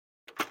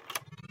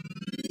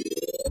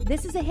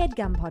This is a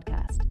HeadGum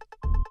podcast.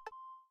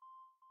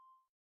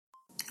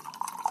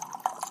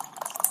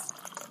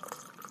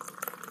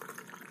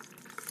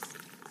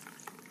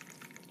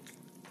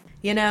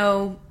 You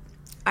know,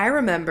 I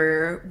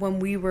remember when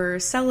we were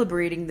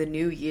celebrating the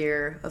new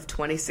year of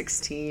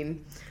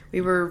 2016,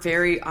 we were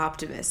very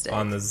optimistic.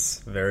 On this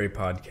very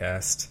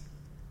podcast,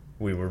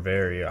 we were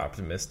very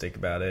optimistic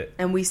about it.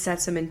 And we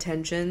set some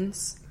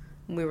intentions.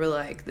 We were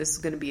like, this is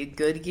going to be a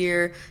good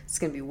year. It's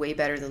going to be way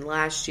better than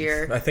last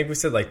year. I think we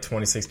said like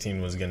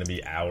 2016 was going to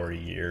be our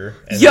year.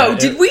 And Yo,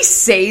 did we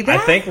say that?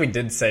 I think we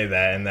did say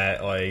that, and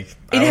that like...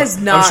 It has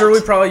not. I'm sure we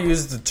probably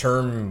used the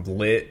term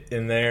lit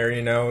in there,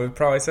 you know. We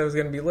probably said it was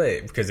going to be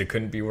lit because it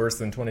couldn't be worse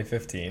than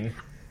 2015.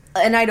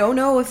 And I don't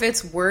know if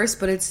it's worse,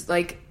 but it's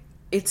like,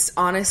 it's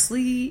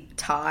honestly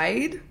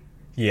tied.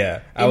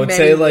 Yeah. I would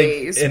say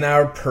like in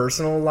our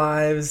personal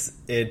lives,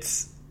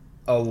 it's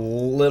a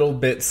little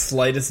bit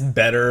slightest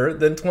better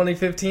than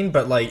 2015,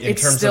 but like in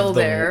terms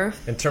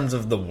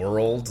of the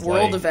world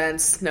like,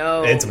 events,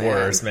 no, it's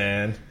worse,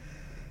 man.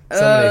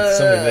 So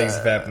many things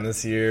have happened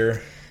this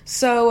year.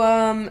 So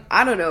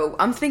I don't know.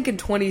 I'm thinking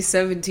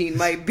 2017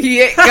 might be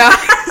it,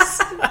 guys.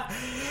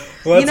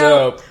 Let's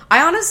hope.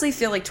 I honestly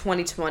feel like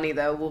 2020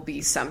 though will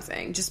be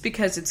something, just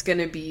because it's going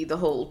to be the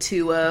whole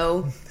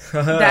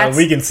 2-0.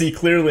 We can see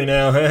clearly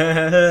now.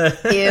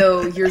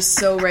 Ew, you're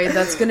so right.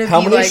 That's going to be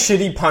how many like,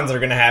 shitty puns are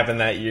going to happen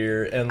that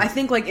year? And I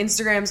think like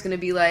Instagram's going to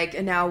be like,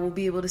 and now we'll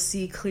be able to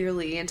see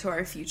clearly into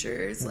our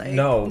futures. Like,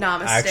 no,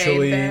 namaste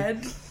actually,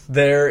 in bed.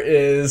 There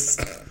is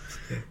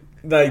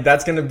like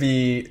that's going to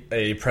be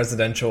a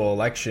presidential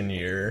election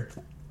year.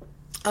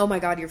 Oh my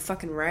god, you're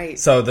fucking right.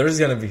 So there's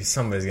going to be,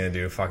 somebody's going to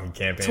do a fucking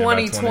campaign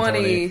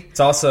 2020. It's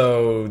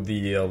also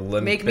the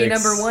Olympics. Make me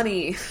number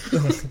one-y. Oh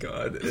my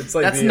god. It's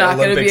like That's the not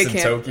Olympics gonna be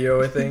in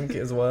Tokyo, I think,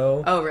 as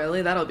well. Oh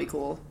really? That'll be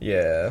cool.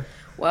 Yeah.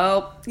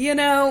 Well, you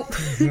know,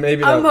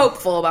 maybe I'm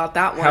hopeful about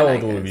that one. How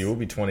old will we be? We'll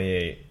be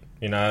 28.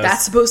 You know,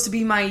 that's supposed to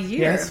be my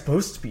year. Yeah, it's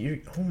supposed to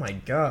be. Oh my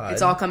god.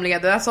 It's all coming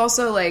together. That's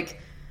also like,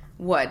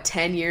 what,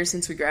 10 years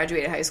since we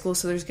graduated high school,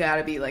 so there's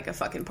gotta be like a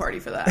fucking party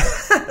for that.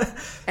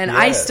 And yeah.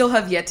 I still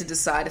have yet to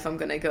decide if I'm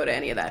gonna go to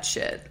any of that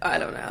shit. I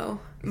don't know.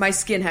 My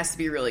skin has to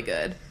be really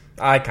good.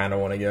 I kind of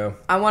want to go.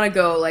 I want to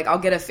go, like, I'll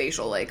get a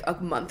facial, like, a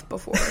month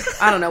before.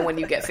 I don't know when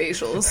you get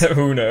facials.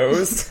 Who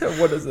knows?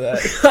 What is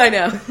that? I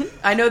know.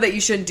 I know that you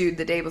shouldn't do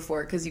the day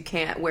before because you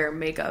can't wear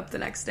makeup the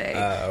next day.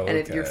 Oh, okay.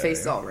 And your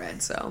face is all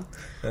red, so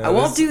I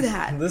won't do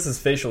that. This is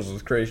facials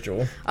with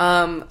Rachel.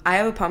 I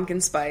have a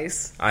pumpkin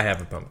spice. I have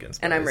a pumpkin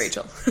spice. And I'm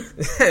Rachel.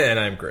 And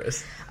I'm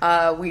Chris.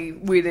 We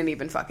didn't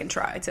even fucking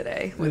try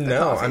today with the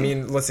coffee. I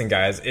mean, listen,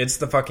 guys, it's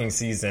the fucking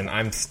season.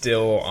 I'm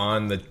still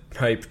on the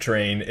hype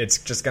train. It's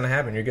just gonna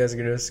happen. You guys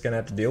are just gonna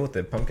have to deal with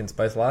it. Pumpkin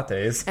spice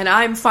lattes. And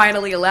I'm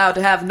finally allowed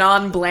to have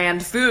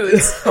non-bland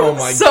foods. Oh my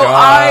god. So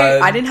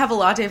I didn't have a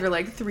latte for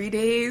like 3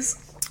 days.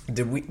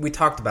 Did we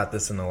talked about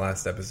this in the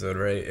last episode,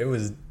 right? It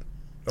was...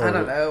 I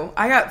don't know.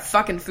 I got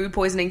fucking food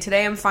poisoning.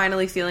 Today I'm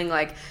finally feeling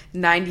like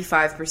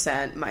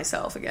 95%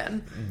 myself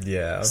again.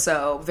 Yeah.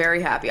 So,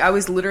 very happy. I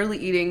was literally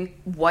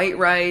eating white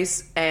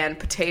rice and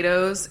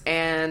potatoes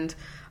and...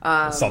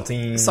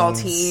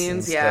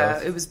 saltines, yeah.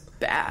 Stuff. It was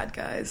bad,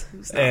 guys. It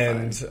was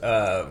not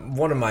fun.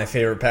 One of my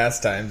favorite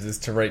pastimes is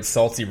to write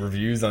salty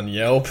reviews on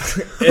Yelp.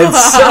 And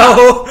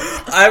so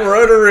I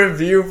wrote a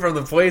review for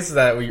the place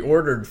that we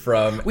ordered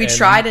from. We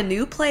tried a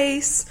new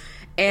place.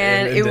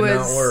 And it did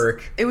was not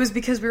work. It was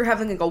because we were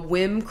having like a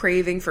whim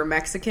craving for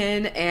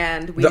Mexican,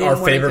 and we didn't our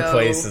want to favorite go.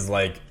 place is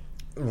like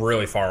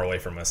really far away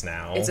from us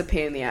now. It's a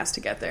pain in the ass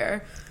to get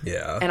there.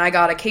 Yeah. And I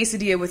got a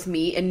quesadilla with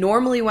meat, and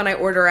normally when I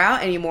order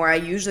out anymore, I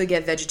usually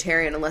get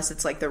vegetarian unless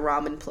it's like the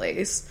ramen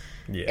place.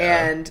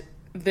 Yeah. And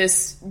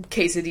this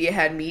quesadilla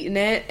had meat in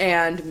it,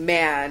 and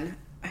man,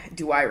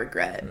 do I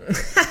regret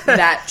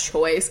that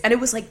choice. And it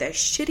was like the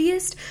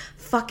shittiest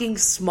fucking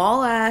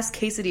small ass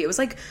quesadilla. It was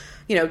like,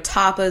 you know,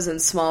 tapas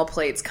and small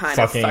plates kind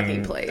of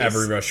fucking place.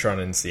 Every restaurant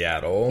in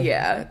Seattle.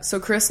 Yeah. So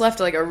Chris left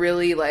like a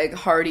really like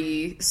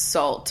hearty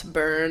salt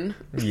burn.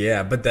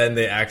 Yeah, but then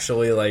they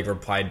actually like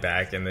replied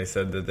back and they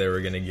said that they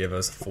were going to give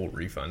us a full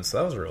refund. So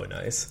that was really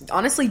nice.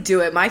 Honestly, do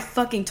it. My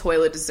fucking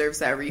toilet deserves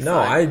that refund. No,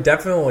 I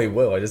definitely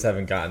will. I just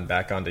haven't gotten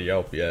back onto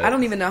Yelp yet. I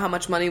don't even know how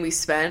much money we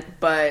spent,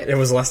 but... It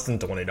was less than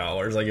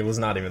 $20. Like, it was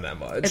not even that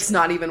much. It's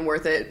not even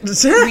worth it.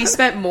 We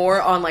spent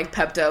more on like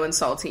Pepto and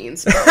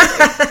saltines.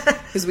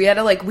 Because we had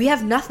to like... We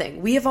have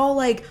nothing. We have all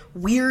like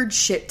weird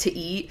shit to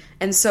eat,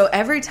 and so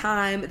every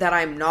time that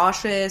I'm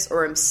nauseous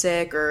or I'm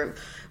sick or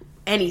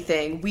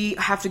anything, we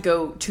have to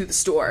go to the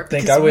store.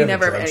 Thank God we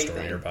never have a have drugstore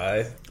anything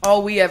nearby.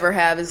 All we ever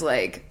have is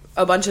like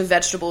a bunch of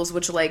vegetables,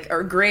 which like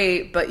are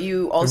great, but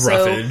you also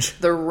Roughage.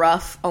 The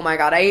rough. Oh my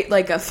god, I ate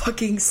like a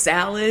fucking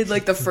salad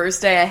like the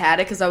first day I had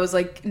it because I was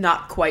like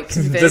not quite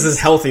convinced. This is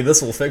healthy.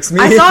 This will fix me.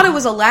 I thought it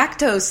was a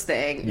lactose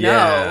thing.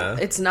 Yeah.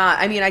 No, it's not.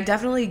 I mean, I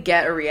definitely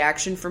get a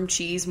reaction from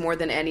cheese more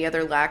than any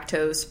other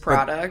lactose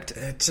product.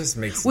 But it just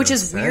makes which no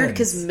is sense. Weird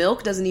because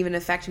milk doesn't even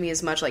affect me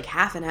as much, like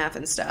half and half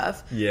and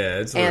stuff. Yeah,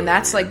 it's and really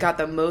that's weird. like got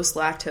the most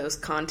lactose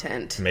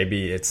content.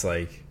 Maybe it's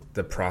like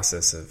the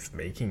process of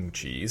making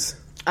cheese.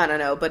 I don't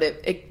know, but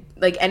it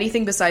like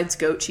anything besides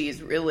goat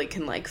cheese really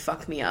can like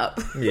fuck me up.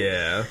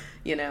 Yeah.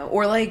 You know,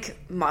 or like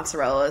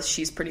mozzarella,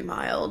 she's pretty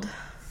mild,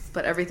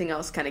 but everything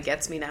else kind of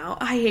gets me now.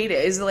 I hate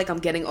it. Is it like I'm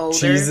getting older?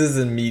 Cheeses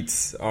and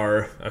meats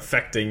are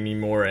affecting me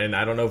more, and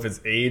I don't know if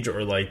it's age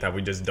or like that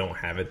we just don't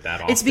have it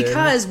that often. It's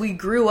because we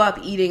grew up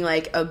eating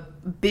like a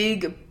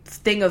big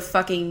thing of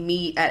fucking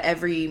meat at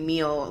every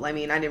meal. I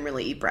mean, I didn't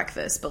really eat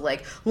breakfast, but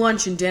like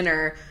lunch and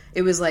dinner,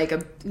 it was like a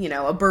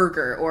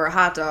burger or a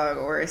hot dog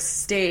or a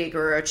steak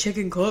or a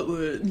chicken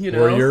cutlet, you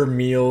know. Or your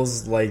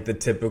meals like the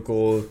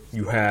typical,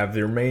 you have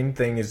your main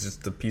thing is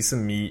just a piece of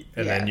meat,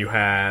 and then you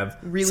have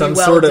really some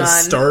sort of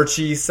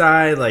starchy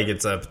side, like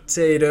it's a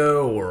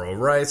potato or a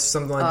rice or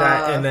something like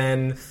that, and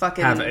then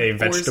have a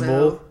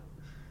vegetable. Orzo.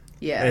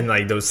 Yeah. And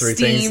like those three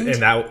things,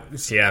 and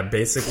that,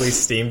 basically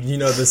steamed, the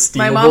steamable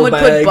My mom would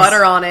bags. put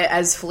butter on it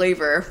as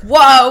flavor.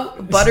 Whoa!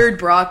 Buttered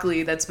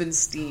broccoli that's been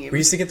steamed. We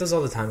used to get those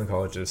all the time in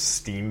college, those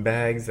steam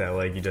bags that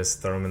like you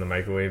just throw them in the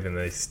microwave and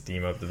they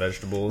steam up the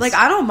vegetables. Like,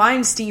 I don't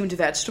mind steamed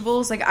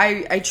vegetables. Like,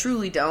 I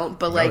truly don't,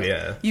 but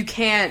like, you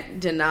can't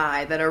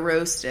deny that are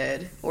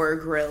roasted or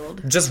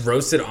grilled. Just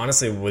roasted,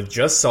 honestly, with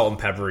just salt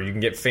and pepper. You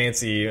can get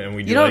fancy, and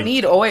we do. You don't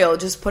need oil.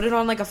 Just put it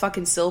on like a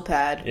fucking sill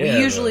pad. We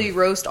usually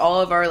roast all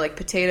of our like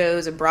potatoes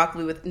and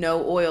broccoli with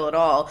no oil at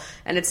all,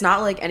 and it's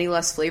not like any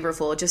less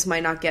flavorful. It just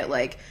might not get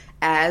like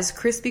as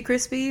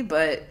crispy,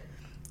 but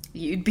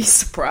you'd be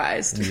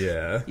surprised.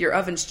 Yeah. Your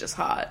oven's just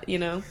hot,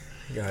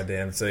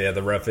 Goddamn. So yeah,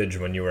 the roughage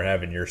when you were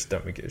having your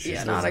stomach issues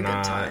was not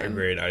a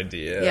great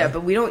idea. Yeah,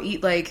 but we don't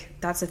eat like,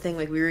 that's the thing,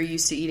 like we were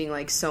used to eating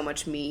like so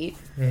much meat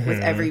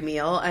with every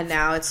meal, and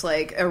now it's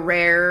like a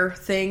rare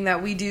thing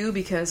that we do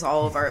because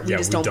all of our we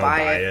just don't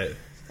buy it.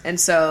 And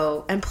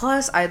so, and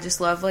plus, I just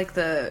love, like,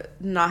 the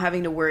not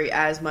having to worry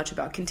as much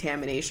about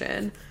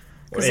contamination.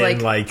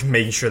 And, like,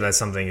 making sure that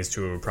something is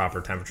to a proper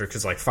temperature.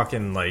 Because, like,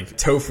 fucking, like,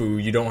 tofu,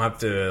 you don't have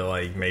to,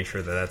 like, make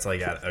sure that that's,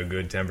 like, at a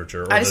good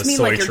temperature. Or I just mean,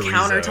 like, your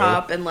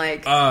countertop and,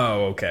 like...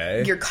 Oh,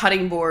 okay. Your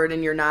cutting board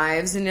and your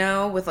knives,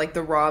 with, like,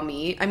 the raw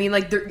meat. I mean,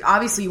 like,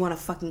 obviously you want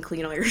to fucking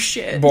clean all your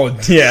shit. Well,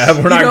 yeah,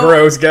 we're not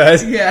gross,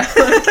 guys.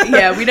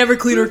 Yeah, we never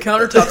clean our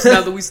countertops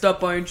now that we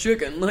stopped buying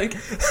chicken. Like,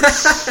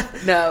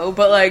 no,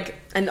 but, like...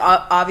 And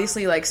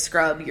obviously, like,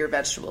 scrub your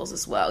vegetables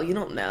as well. You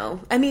don't know.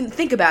 I mean,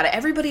 think about it.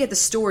 Everybody at the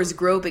store is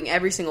groping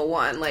every single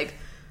one. Like,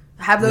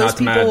 have those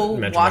people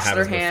wash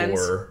their hands.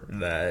 Before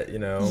that,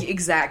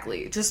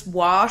 Exactly. Just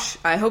wash.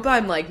 I hope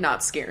I'm, like,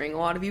 not scaring a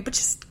lot of you, but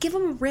just give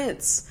them a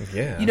rinse.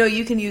 Yeah.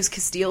 You can use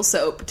Castile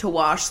soap to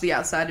wash the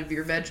outside of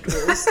your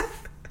vegetables.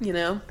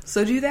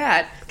 So do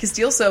that.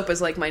 Castile soap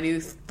is, like, my new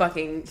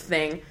fucking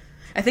thing.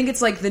 I think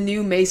it's like the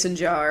new mason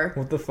jar.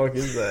 What the fuck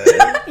is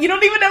that? You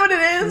don't even know what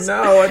it is?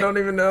 No, I don't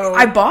even know.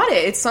 I bought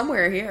it. It's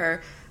somewhere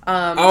here.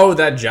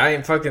 That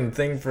giant fucking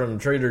thing from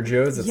Trader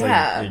Joe's? It's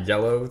like the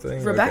yellow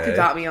thing? Rebecca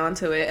got me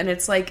onto it, and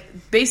it's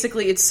like,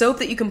 basically, it's soap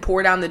that you can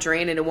pour down the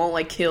drain and it won't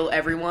like kill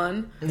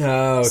everyone.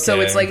 Oh, okay.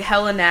 So it's like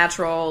hella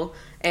natural,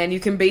 and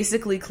you can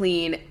basically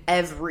clean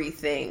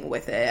everything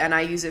with it. And I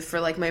use it for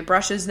like my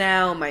brushes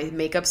now, my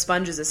makeup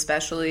sponges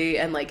especially,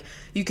 and like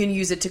you can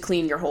use it to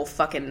clean your whole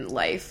fucking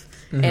life.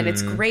 Mm-hmm. And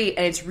it's great,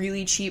 and it's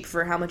really cheap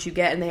for how much you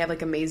get, and they have,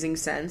 like, amazing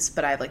scents,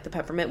 but I have, like, the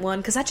peppermint one,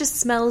 because that just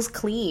smells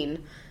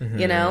clean,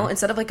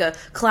 instead of, like, a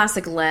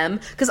classic lem,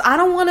 because I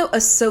don't want to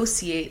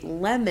associate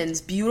lemon's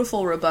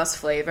beautiful, robust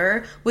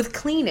flavor with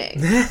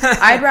cleaning.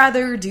 I'd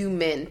rather do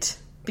mint,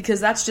 because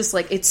that's just,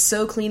 like, it's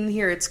so clean in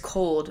here, it's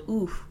cold.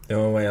 Ooh. The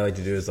only way I like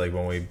to do is, like,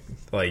 when we,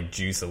 like,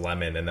 juice a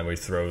lemon, and then we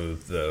throw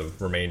the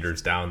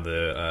remainders down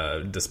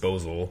the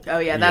disposal. Oh,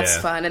 yeah, that's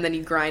fun, and then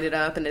you grind it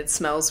up, and it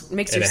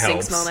makes your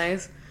sink smell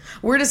nice.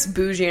 We're just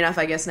bougie enough,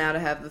 I guess, now to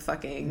have the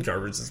fucking...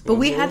 garbage disposal. But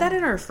we had that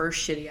in our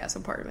first shitty-ass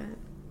apartment.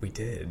 We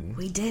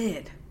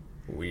did.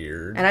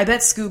 Weird. And I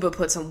bet Scuba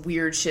put some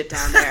weird shit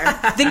down there.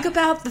 Think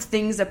about the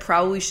things that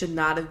probably should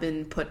not have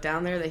been put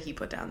down there that he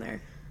put down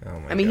there. Oh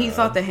my I mean, God. He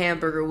thought the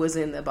hamburger was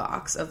in the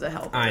box of the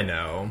helper. I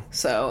know.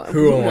 So,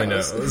 who only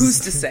knows? Who's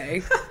to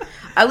say?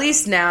 At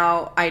least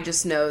now, I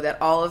just know that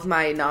all of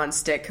my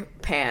nonstick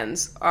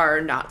pans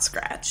are not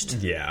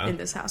scratched in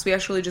this house. We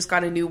actually just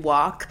got a new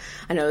wok.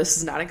 I know this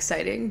is not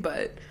exciting,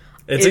 but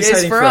it's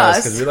exciting for us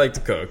because we like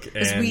to cook.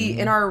 Because we,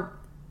 in our...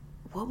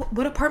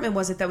 What apartment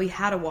was it that we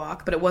had a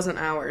wok, but it wasn't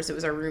ours, it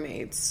was our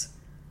roommates'?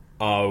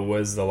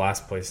 Was the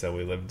last place that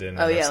we lived in.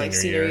 Oh, yeah, like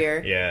senior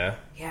year. Yeah.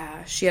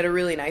 Yeah, she had a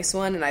really nice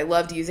one, and I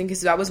loved using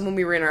because that was when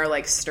we were in our,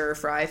 like,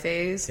 stir-fry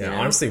phase. Yeah,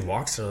 honestly,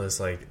 woks are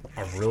just, like,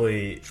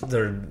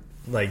 they're,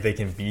 like, they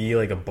can be,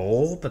 like, a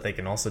bowl, but they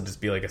can also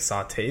just be, like, a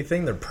saute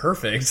thing. They're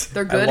perfect.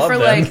 They're good for,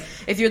 like,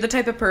 if you're the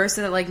type of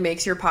person that, like,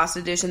 makes your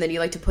pasta dish and then you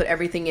like to put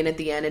everything in at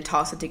the end and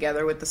toss it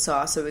together with the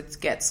sauce so it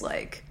gets,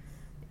 like...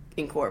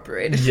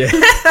 Incorporated. Yeah.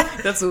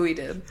 That's what we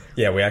did.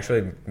 Yeah, we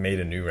actually made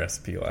a new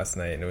recipe last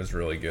night, and it was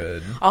really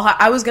good.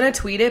 I was gonna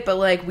tweet it, but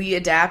like we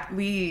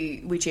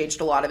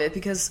changed a lot of it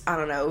because I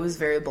don't know, it was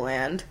very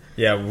bland.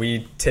 Yeah,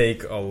 we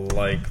take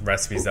like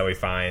recipes that we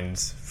find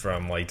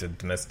from like the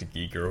Domestic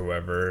Geek or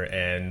whoever,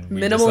 and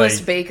we Minimalist just,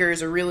 like, Baker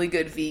is a really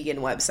good vegan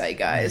website,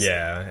 guys.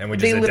 Yeah, and we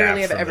just they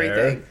literally have from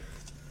everything. There.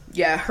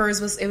 Yeah, hers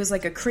was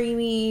like a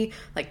creamy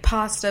like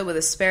pasta with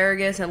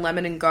asparagus and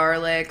lemon and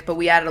garlic, but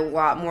we added a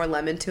lot more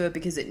lemon to it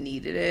because it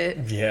needed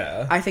it.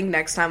 Yeah. I think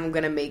next time I'm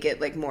gonna make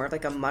it like more of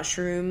like a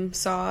mushroom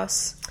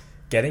sauce.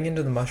 Getting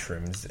into the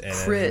mushrooms. And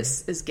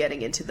Chris is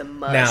getting into the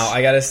mush. Now,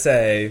 I gotta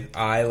say,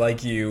 I,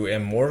 like you,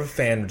 am more of a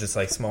fan of just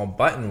like small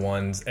button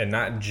ones and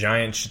not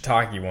giant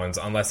shiitake ones,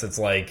 unless it's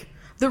like...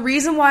 The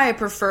reason why I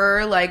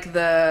prefer, like,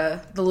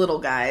 the little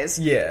guys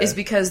is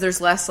because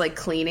there's less, like,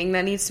 cleaning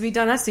that needs to be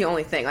done. That's the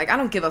only thing. Like, I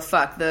don't give a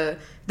fuck. The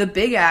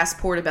big-ass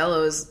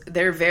portobellos,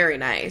 they're very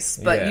nice,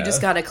 but you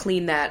just gotta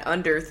clean that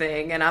under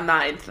thing, and I'm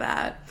not into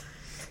that.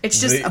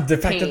 It's just the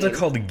fact that they're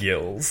called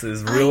gills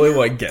is really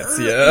what gets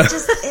you.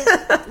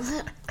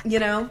 You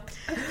know?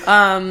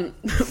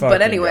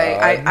 But anyway,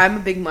 I'm a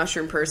big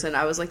mushroom person.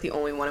 I was, like, the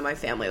only one in my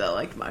family that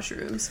liked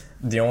mushrooms.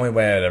 The only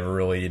way I'd ever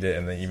really eat it,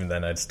 and then even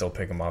then I'd still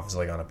pick them off, is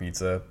like on a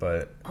pizza,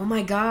 but... Oh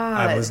my god.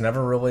 I was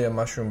never really a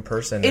mushroom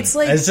person. It's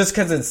like... It's just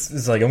because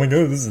it's like, oh my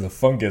god, this is a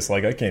fungus,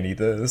 like, I can't eat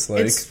this,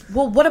 like...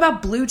 Well, what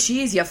about blue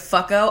cheese, you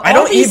fucko? I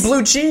don't eat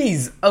blue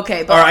cheese!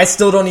 Okay, but... Or I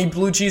still don't eat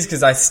blue cheese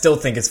because I still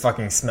think it's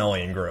fucking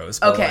smelly and gross.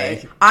 But okay,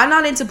 like... I'm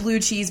not into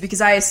blue cheese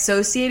because I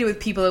associate it with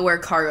people that wear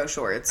cargo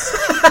shorts.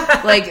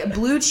 Like,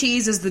 blue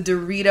cheese is the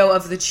Dorito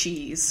of the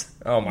cheese.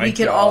 Oh my god. We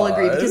can all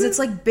agree because it's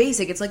like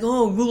basic. It's like,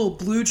 oh, little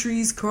blue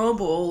cheese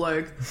crumble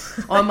like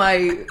on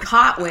my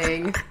hot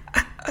wing.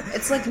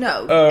 It's like,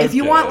 no. Okay. If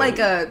you want like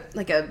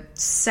a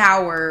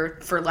sour,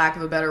 for lack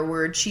of a better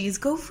word, cheese,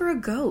 go for a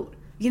goat.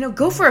 You know,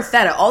 go for a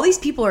feta. All these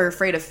people are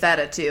afraid of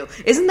feta too.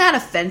 Isn't that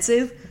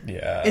offensive?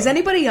 Yeah. Is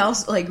anybody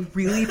else like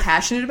really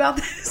passionate about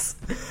this?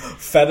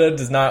 Feta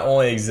does not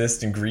only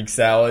exist in Greek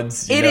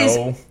salads. It is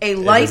a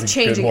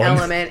life-changing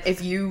element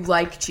if you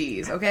like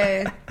cheese,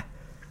 okay?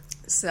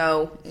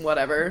 So,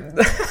 whatever.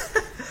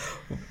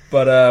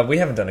 But we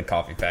haven't done a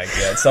coffee pack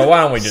yet, so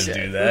why don't we just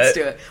do that? Let's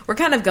do it. We're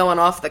kind of going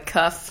off the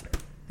cuff.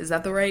 Is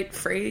that the right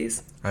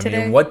phrase today?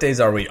 I mean, what days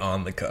are we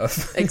on the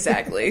cuff?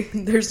 Exactly.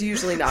 There's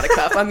usually not a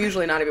cuff. I'm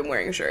usually not even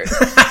wearing a shirt.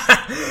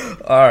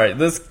 Alright,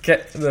 this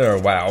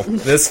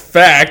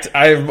fact,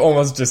 I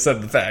almost just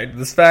said the fact.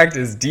 This fact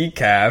is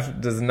decaf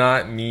does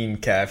not mean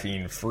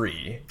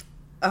caffeine-free.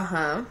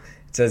 Uh-huh.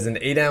 It says an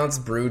 8-ounce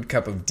brewed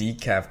cup of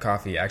decaf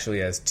coffee actually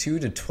has 2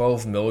 to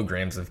 12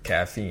 milligrams of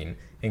caffeine.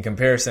 In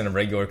comparison, a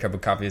regular cup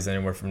of coffee is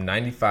anywhere from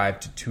 95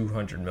 to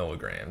 200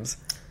 milligrams.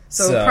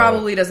 So it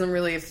probably doesn't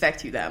really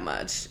affect you that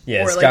much.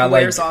 Yeah, it's got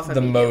like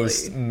the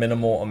most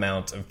minimal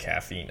amount of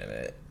caffeine in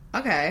it.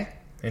 Okay.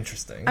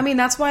 Interesting. I mean,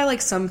 that's why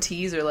like some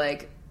teas are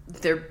like,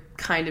 they're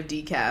kind of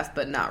decaf,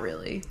 but not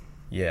really.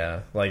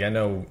 Yeah, like I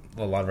know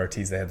a lot of our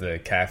teas, they have the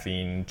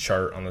caffeine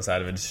chart on the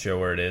side of it to show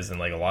where it is, and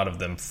like a lot of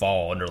them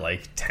fall under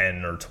like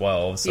 10 or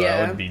 12, so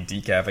that would be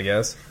decaf, I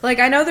guess. Like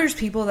I know there's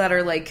people that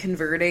are like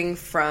converting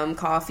from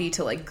coffee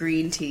to like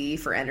green tea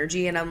for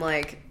energy, and I'm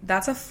like,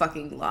 that's a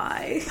fucking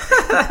lie.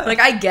 Like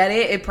I get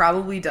it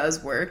probably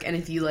does work, and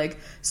if you like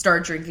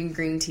start drinking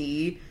green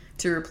tea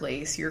to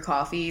replace your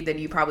coffee, then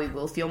you probably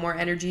will feel more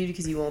energy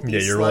because you won't be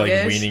you're sluggish.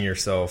 Like weaning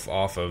yourself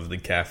off of the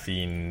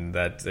caffeine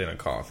that's in a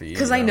coffee.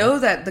 Because I know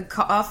that the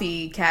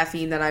coffee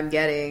caffeine that I'm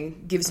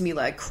getting gives me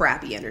like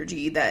crappy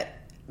energy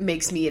that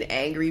makes me an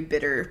angry,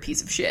 bitter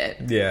piece of shit.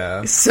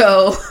 Yeah.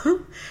 So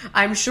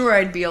I'm sure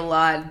I'd be a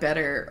lot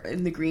better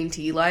in the green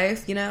tea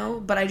life, you know?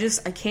 But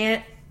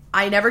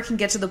I never can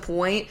get to the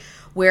point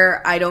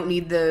where I don't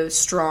need the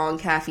strong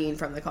caffeine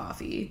from the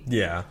coffee.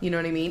 Yeah. You know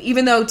what I mean?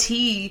 Even though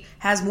tea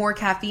has more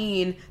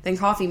caffeine than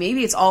coffee,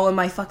 maybe it's all in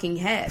my fucking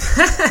head.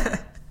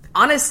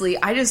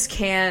 Honestly, I just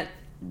can't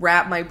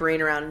wrap my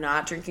brain around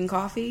not drinking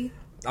coffee.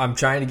 I'm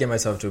trying to get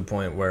myself to a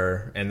point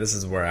where, and this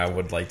is where I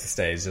would like to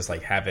stay, is just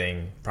like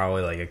having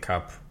probably like a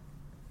cup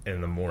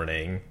in the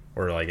morning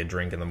or like a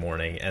drink in the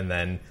morning, and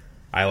then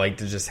I like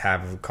to just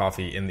have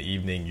coffee in the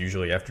evening,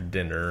 usually after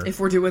dinner. If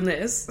we're doing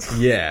this.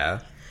 Yeah.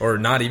 Or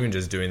not even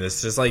just doing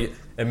this, just like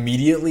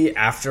immediately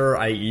after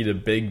I eat a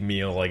big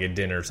meal, like a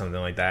dinner or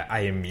something like that,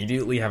 I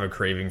immediately have a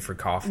craving for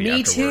coffee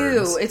afterwards. Me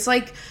too. It's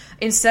like,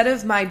 instead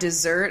of my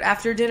dessert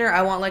after dinner,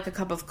 I want like a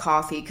cup of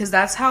coffee, because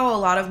that's how a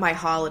lot of my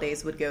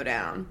holidays would go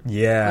down.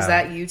 Yeah. Was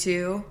that you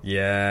too?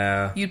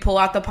 Yeah. You'd pull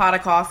out the pot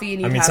of coffee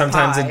and you'd have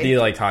sometimes pie. It'd be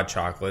like hot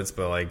chocolates,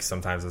 but like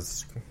sometimes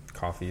it's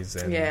coffees.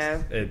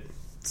 And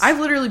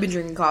I've literally been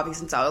drinking coffee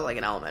since I was like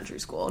in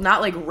elementary school.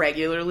 Not like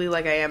regularly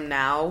like I am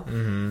now,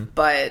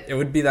 but it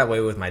would be that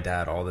way with my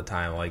dad all the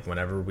time. Like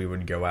whenever we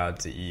would go out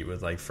to eat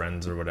with like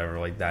friends or whatever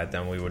like that,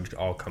 then we would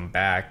all come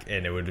back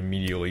and it would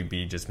immediately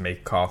be just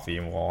make coffee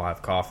and we'll all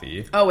have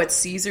coffee. Oh, at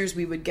Caesar's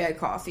we would get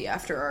coffee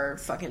after our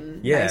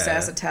fucking nice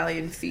ass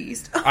Italian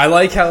feast. I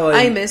like how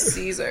like, I miss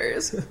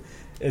Caesar's.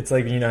 It's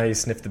like, you know how you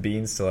sniff the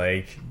beans to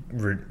like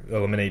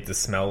eliminate the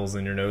smells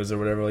in your nose or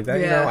whatever like that.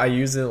 Yeah. You know, I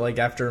use it like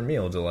after a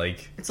meal to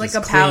like it's like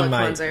a palate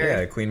cleanser.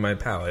 Yeah, clean my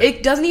palate.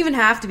 It doesn't even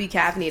have to be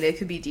caffeinated. It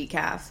could be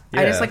decaf.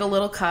 Yeah. I just like a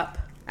little cup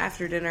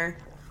after dinner,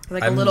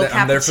 like a little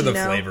cappuccino. I'm there for the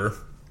flavor.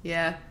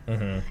 Yeah,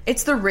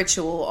 It's the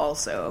ritual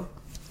also.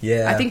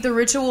 Yeah, I think the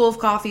ritual of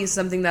coffee is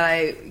something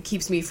that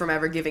keeps me from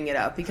ever giving it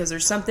up, because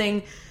there's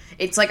something.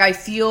 It's like I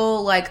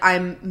feel like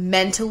I'm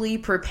mentally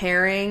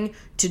preparing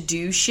to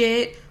do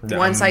shit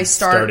once I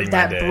start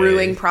that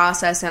brewing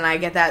process, and I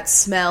get that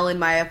smell in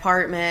my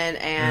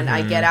apartment, and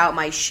I get out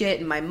my shit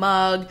in my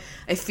mug.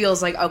 It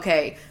feels like,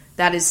 okay,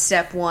 that is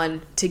step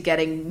one to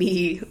getting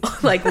me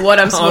like what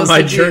I'm supposed on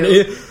my to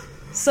journey. Do.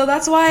 So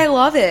that's why I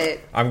love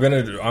it. I'm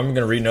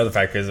gonna read another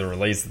fact because it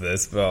relates to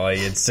this, but like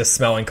it's just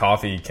smelling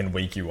coffee can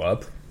wake you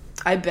up.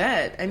 I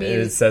bet. I mean,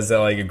 it says that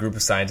like a group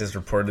of scientists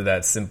reported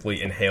that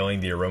simply inhaling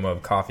the aroma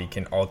of coffee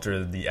can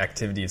alter the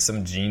activity of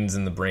some genes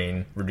in the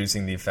brain,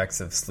 reducing the effects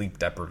of sleep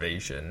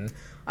deprivation.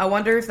 I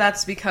wonder if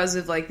that's because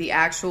of like the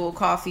actual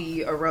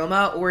coffee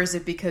aroma, or is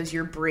it because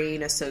your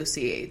brain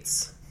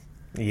associates?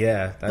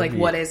 Yeah. Like,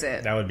 what is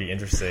it? That would be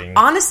interesting.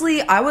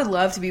 Honestly, I would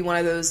love to be one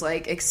of those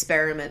like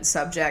experiment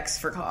subjects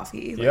for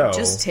coffee. Like,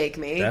 just take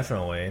me.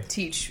 Definitely.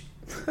 Teach.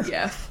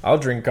 Yeah. I'll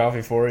drink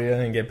coffee for you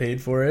and get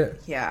paid for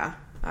it. Yeah.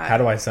 How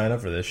do I sign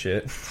up for this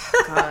shit?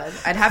 God,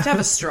 I'd have to have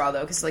a straw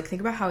though, because like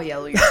think about how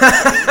yellow you're.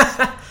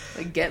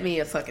 Like, get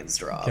me a fucking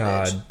straw.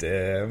 God bitch.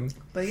 Damn.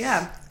 But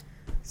yeah.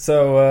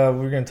 So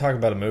we're gonna talk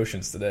about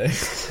emotions today,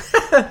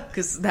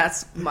 because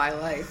that's my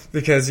life.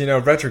 Because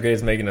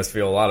retrograde's making us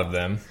feel a lot of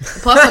them.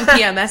 Plus, I'm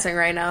PMSing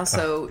right now,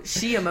 so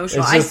she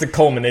emotional. It's just the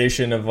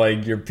culmination of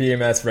like your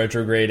PMS,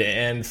 retrograde,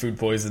 and food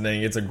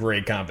poisoning. It's a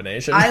great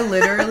combination. I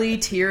literally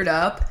teared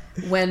up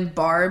when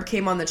Barb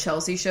came on the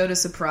Chelsea show to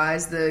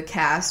surprise the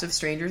cast of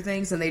Stranger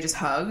Things, and they just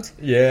hugged.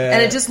 Yeah.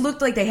 And it just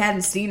looked like they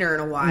hadn't seen her in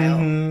a while.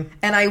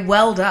 And I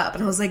welled up,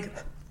 and I was like,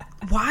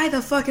 why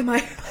the fuck am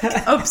I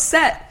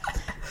upset?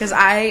 Because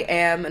I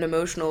am an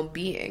emotional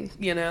being,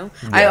 Yes.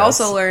 I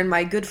also learned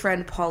my good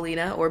friend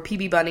Paulina, or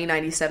PB Bunny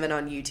 97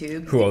 on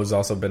YouTube. Who has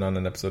also been on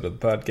an episode of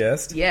the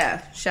podcast.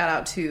 Yeah. Shout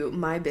out to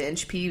my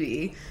bitch,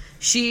 PB.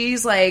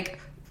 She's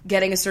like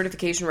getting a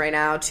certification right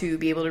now to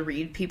be able to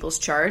read people's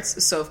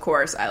charts. So, of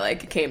course, I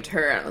like came to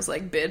her and I was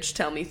like, bitch,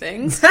 tell me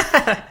things.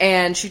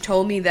 And she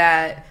told me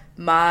that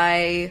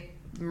my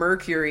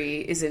Mercury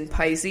is in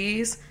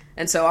Pisces.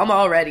 And so I'm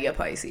already a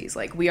Pisces.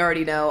 Like, we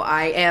already know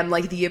I am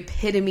like the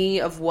epitome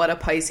of what a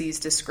Pisces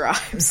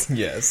describes.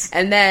 Yes.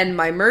 And then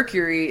my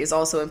Mercury is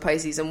also in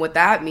Pisces. And what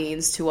that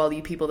means to all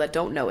you people that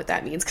don't know what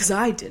that means, because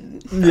I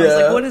didn't. Yeah.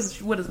 I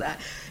was like, what is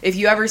that? If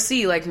you ever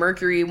see like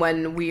Mercury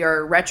when we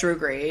are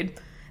retrograde,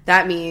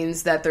 that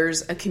means that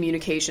there's a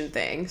communication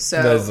thing.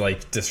 So there's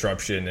like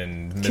disruption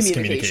and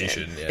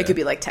miscommunication. Yeah. It could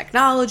be like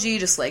technology,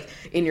 just like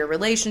in your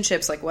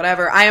relationships, like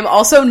whatever. I am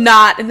also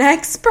not an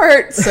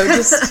expert, so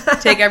just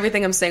take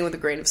everything I'm saying with a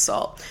grain of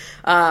salt.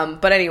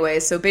 But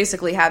anyway, so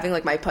basically having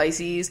like my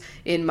Pisces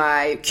in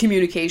my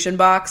communication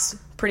box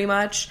pretty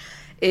much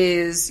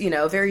is,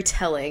 very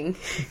telling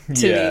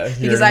to me,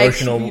 because I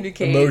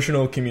communicate.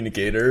 Emotional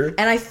communicator.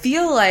 And I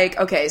feel like,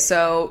 okay,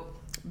 so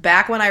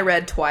back when I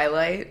read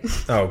Twilight.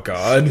 Oh,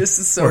 God. This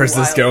is so Where's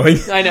wild. this going?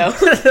 I know.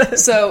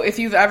 So if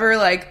you've ever,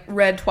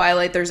 read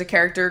Twilight, there's a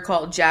character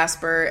called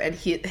Jasper, and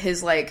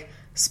his,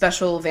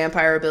 special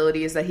vampire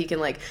ability is that he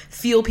can,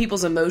 feel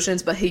people's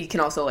emotions, but he can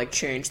also,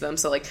 change them.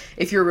 So,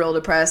 if you're real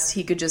depressed,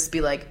 he could just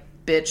be like,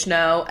 bitch,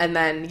 no. And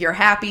then you're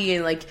happy,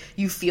 and,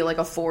 you feel like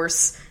a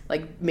force,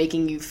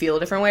 making you feel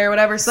a different way or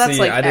whatever. So that's,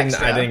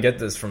 extra. I didn't get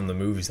this from the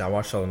movies. I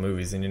watched all the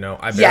movies, and,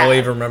 I barely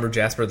even remember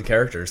Jasper the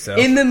character, so.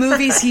 In the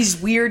movies,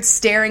 he's weird,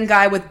 staring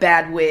guy with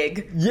bad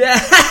wig. Yeah!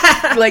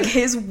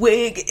 His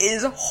wig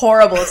is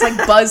horrible. It's like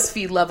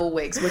BuzzFeed level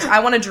wigs, which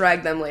I want to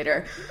drag them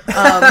later.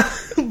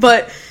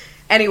 But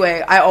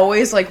anyway, I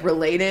always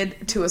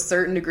related to a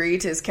certain degree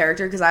to his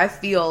character, because I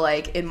feel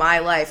in my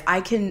life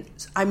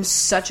I'm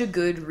such a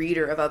good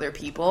reader of other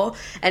people,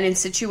 and in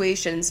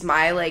situations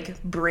my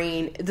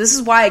brain, this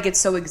is why I get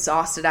so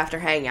exhausted after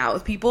hanging out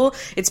with people.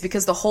 It's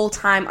because the whole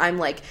time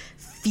I'm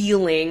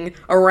feeling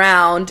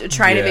around,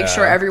 trying to make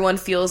sure everyone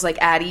feels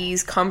at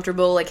ease,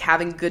 comfortable,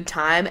 having a good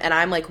time, and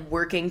I'm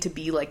working to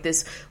be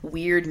this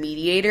weird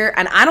mediator,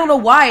 and I don't know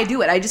why I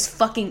do it. I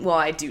just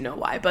I do know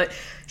why, but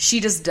she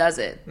just does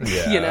it.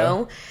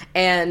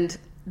 And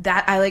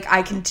that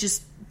I can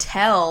just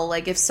tell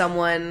if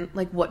someone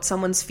what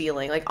someone's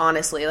feeling,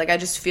 honestly, I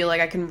just feel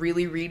I can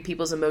really read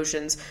people's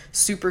emotions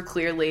super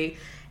clearly,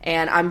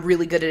 and I'm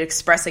really good at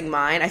expressing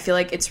mine. I feel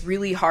it's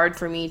really hard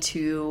for me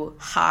to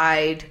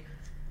hide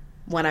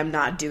when I'm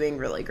not doing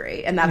really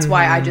great. And that's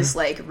why I just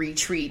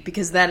retreat,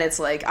 because then it's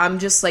I'm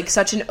just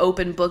such an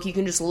open book. You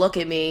can just look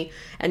at me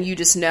and you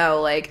just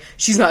know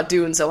she's not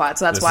doing so hot.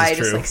 So that's why I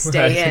just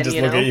stay in, just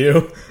look at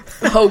you.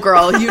 Oh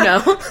girl,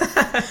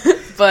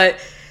 But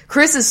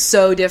Chris is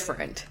so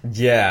different.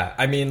 Yeah.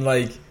 I mean,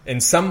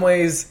 in some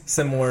ways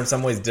similar, in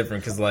some ways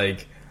different, because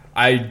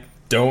I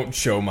don't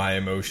show my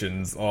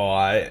emotions a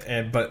lot,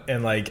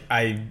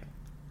 I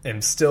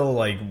am still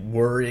like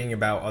worrying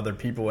about other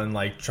people and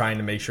like trying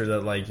to make sure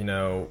that like, you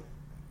know,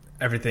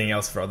 everything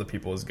else for other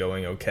people is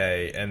going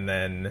okay. And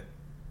then,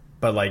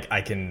 but like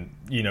I can,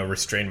 you know,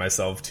 restrain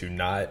myself to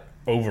not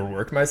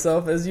overwork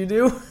myself as you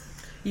do.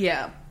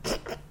 Yeah.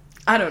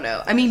 I don't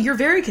know. I mean, you're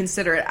very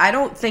considerate. I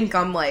don't think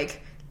I'm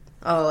like,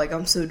 oh, like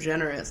I'm so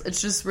generous.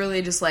 It's just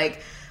really just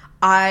like,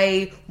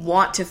 I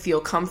want to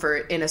feel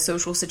comfort in a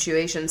social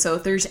situation. So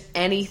if there's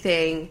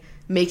anything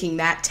making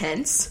that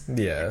tense,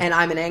 and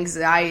I'm an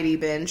anxiety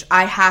binge,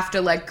 I have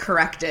to like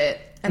correct it.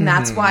 And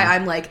that's why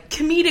I'm like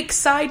comedic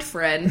side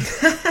friend.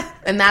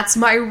 And that's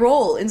my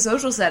role in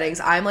social settings.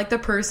 I'm like the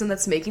person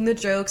that's making the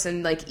jokes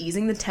and like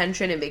easing the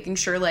tension and making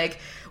sure like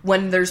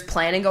when there's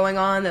planning going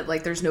on that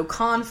like there's no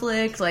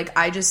conflict. Like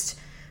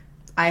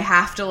I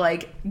have to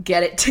like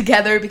get it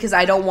together because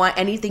I don't want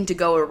anything to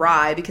go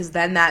awry because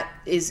then that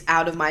is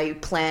out of my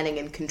planning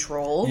and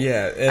control.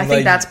 Yeah. And I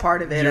think that's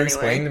part of it you're anyway.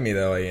 Explaining to me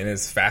though, like, and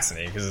it's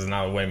fascinating because it's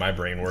not the way my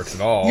brain works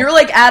at all. You're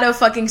like at a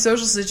fucking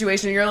social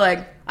situation and you're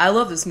like, I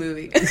love this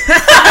movie.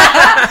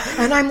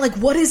 And I'm like,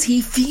 what is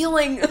he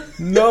feeling?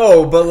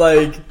 No, but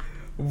like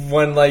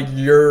when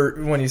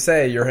you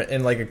say you're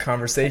in like a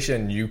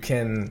conversation, you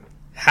can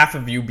half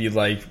of you be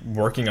like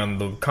working on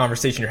the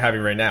conversation you're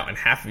having right now and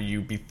half of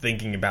you be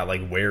thinking about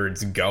like where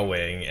it's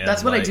going. And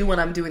that's what I do when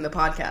I'm doing the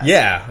podcast.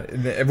 Yeah.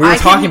 We were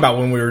talking about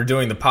when we were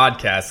doing the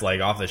podcast,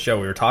 like off the show,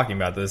 we were talking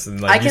about this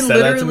and like you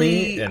said that to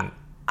me. And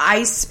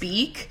I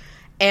speak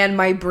and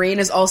my brain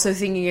is also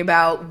thinking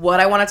about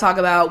what I want to talk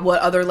about, what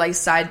other like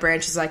side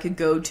branches I could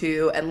go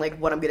to, and like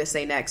what I'm going to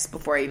say next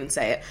before I even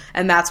say it.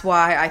 And that's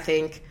why I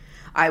think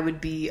I would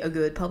be a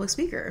good public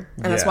speaker.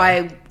 And that's why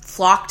I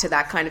flock to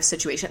that kind of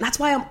situation. That's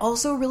why I'm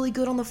also really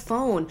good on the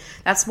phone.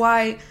 That's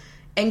why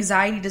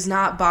anxiety does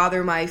not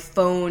bother my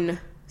phone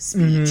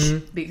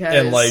speech. Because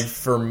and like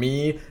for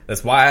me,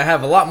 that's why I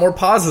have a lot more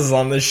pauses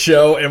on this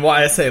show and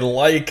why I say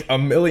like a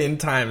million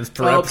times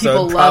per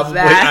episode. People love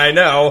that. I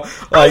know.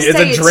 Like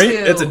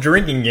it's a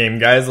drinking game,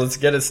 guys. Let's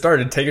get it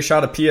started. Take a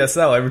shot of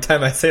PSL every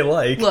time I say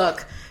like.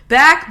 Look,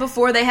 back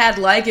before they had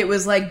like, it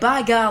was like,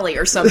 by golly,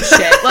 or some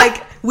shit.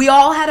 Like, we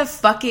all had a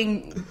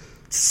fucking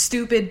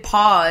stupid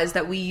pause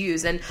that we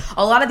use. And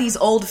a lot of these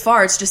old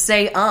farts just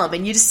say,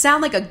 and you just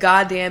sound like a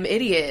goddamn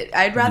idiot.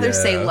 I'd rather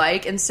say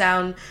like and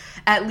sound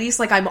at least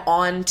like I'm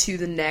on to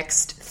the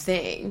next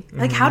thing.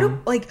 Like, how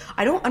do, like,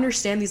 I don't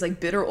understand these, like,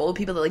 bitter old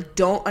people that, like,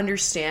 don't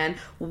understand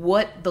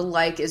what the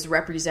like is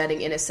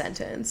representing in a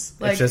sentence.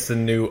 Like, it's just a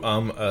new,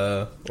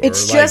 or,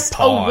 it's like, just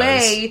pause. a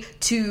way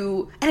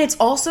to, and it's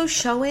also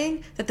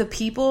showing that the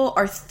people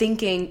are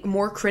thinking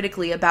more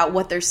critically about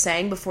what they're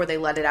saying before they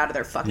let it out of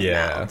their fucking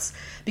mouths.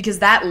 Because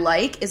that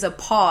like is a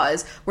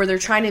pause where they're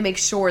trying to make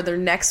sure their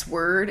next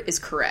word is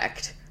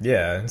correct.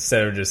 Yeah,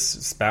 instead of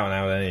just spouting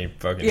out any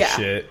fucking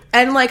shit.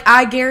 And, like,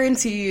 I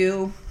guarantee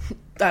you,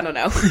 I don't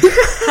know.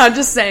 I'm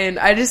just saying,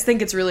 I just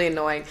think it's really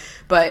annoying.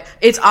 But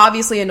it's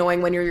obviously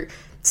annoying when you're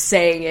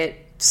saying it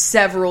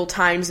several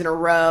times in a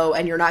row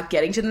and you're not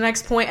getting to the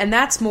next point. And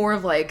that's more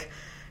of, like,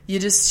 you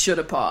just should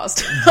have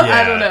paused. Yeah,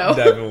 I don't know.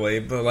 Definitely.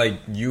 But, like,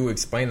 you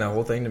explained that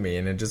whole thing to me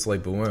and it just,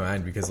 like, blew my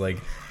mind because,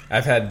 like,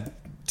 I've had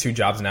 2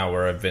 jobs now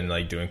where I've been,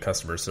 like, doing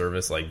customer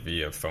service, like,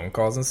 via phone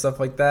calls and stuff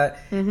like that.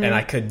 And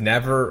I could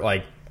never,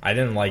 like, I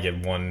didn't like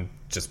it, one,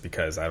 just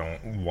because I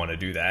don't want to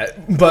do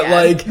that. But,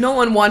 like, no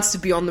one wants to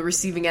be on the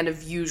receiving end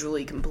of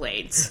usually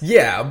complaints.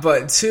 Yeah,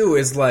 but 2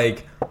 is,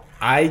 like,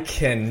 I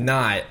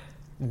cannot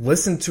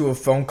listen to a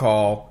phone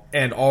call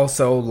and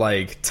also,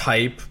 like,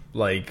 type,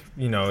 like,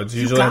 you know, it's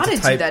usually you gotta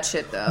to type. Do that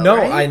shit, though, No,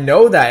 right? I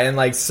know that, and,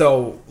 like,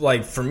 so,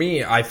 like, for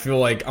me, I feel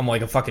like I'm,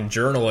 like, a fucking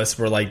journalist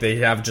where, like, they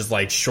have just,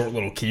 like, short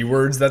little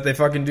keywords that they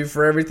fucking do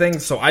for everything,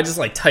 so I just,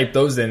 like, type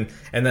those in,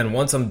 and then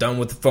once I'm done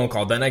with the phone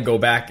call, then I go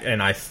back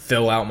and I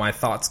fill out my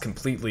thoughts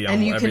completely on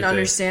everything. And you can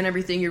understand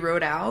everything you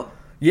wrote out?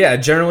 Yeah,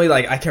 generally,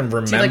 like, I can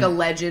remember... So like a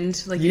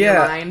legend, like, in your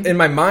mind? In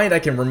my mind, I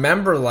can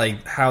remember,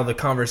 like, how the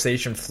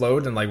conversation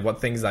flowed and, like,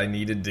 what things I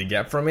needed to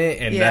get from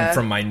it, and then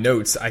from my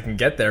notes, I can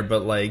get there,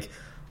 but, like...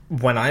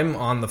 When I'm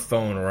on the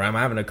phone or I'm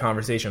having a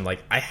conversation,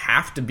 like, I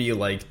have to be,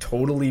 like,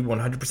 totally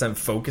 100%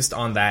 focused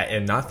on that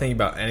and not think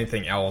about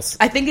anything else.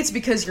 I think it's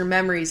because your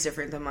memory is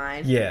different than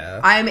mine. Yeah.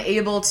 I'm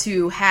able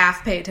to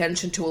half pay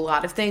attention to a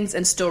lot of things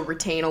and still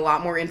retain a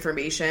lot more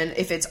information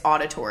if it's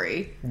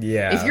auditory.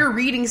 Yeah. If you're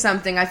reading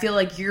something, I feel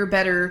like you're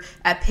better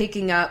at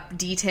picking up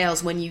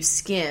details when you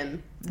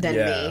skim than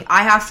me.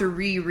 I have to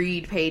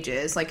reread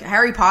pages. Like,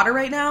 Harry Potter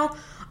right now...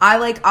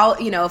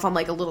 I'll, you know, if I'm,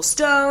 like, a little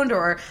stoned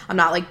or I'm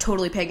not, like,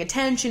 totally paying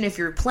attention, if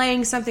you're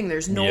playing something,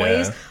 there's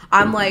noise,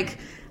 I'm, like,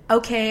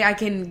 okay, I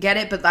can get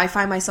it, but I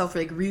find myself,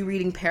 like,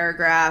 rereading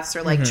paragraphs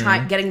or, like,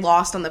 getting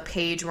lost on the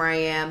page where I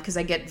am because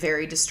I get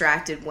very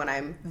distracted when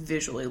I'm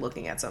visually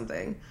looking at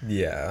something.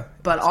 Yeah.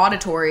 But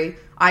auditory,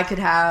 I could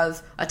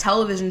have a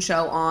television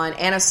show on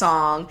and a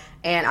song,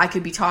 and I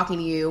could be talking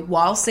to you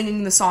while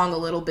singing the song a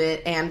little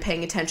bit and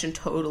paying attention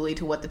totally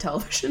to what the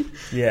television...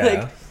 Yeah.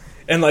 Like,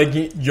 and, like,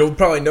 you'll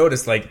probably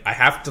notice, like, I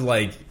have to,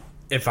 like,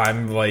 if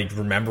I'm like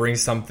remembering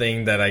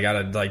something that I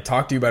gotta like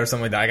talk to you about or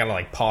something like that, I gotta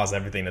like pause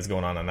everything that's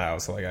going on in the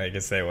house so like I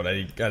can say what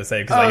I gotta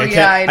say because like,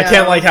 I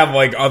can't like have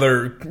like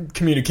other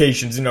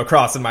communications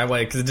crossing my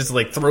way because it just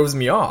like throws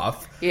me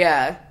off.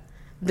 Yeah.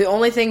 The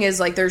only thing is,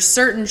 like, there's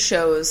certain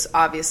shows,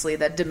 obviously,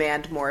 that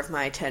demand more of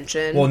my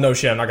attention. Well, no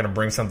shit, I'm not going to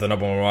bring something up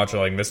when we're watching,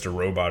 like, Mr.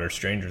 Robot or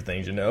Stranger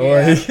Things,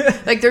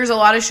 Yeah. Like, there's a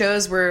lot of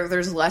shows where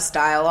there's less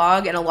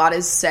dialogue, and a lot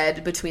is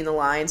said between the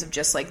lines of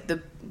just, like, the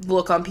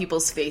look on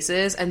people's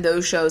faces, and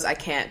those shows, I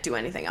can't do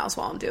anything else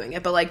while I'm doing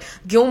it. But, like,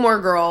 Gilmore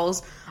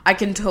Girls, I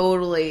can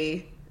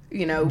totally,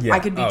 I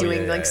could be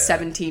doing,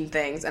 17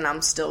 things, and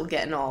I'm still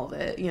getting all of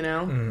it,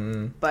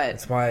 Mm-hmm. But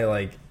that's why,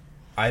 like,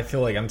 I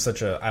feel like I'm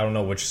I don't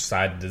know which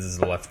side this is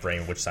the left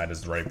brain, which side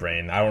is the right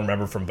brain. I don't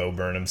remember from Bo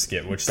Burnham's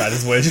skit which side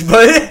is which,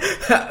 but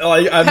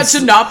like that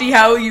should not be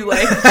how you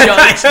like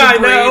judge the I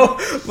know,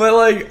 but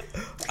like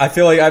I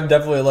feel like I'm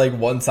definitely like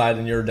one side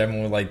and you're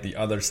definitely like the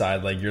other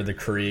side. Like you're the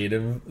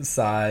creative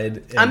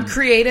side. I'm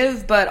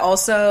creative, but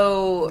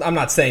also I'm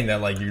not saying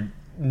that like you're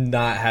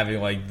not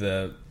having like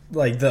the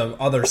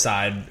other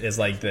side is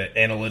like the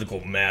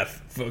analytical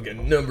math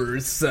fucking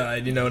numbers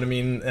side, you know what I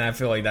mean? And I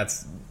feel like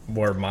that's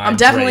where I'm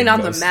definitely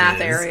not the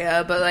math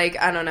area, but like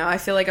I don't know, I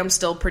feel like I'm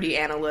still pretty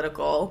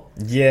analytical.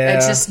 Yeah,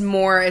 it's just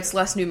more, it's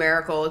less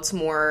numerical, it's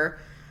more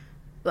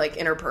like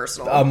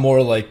interpersonal. I'm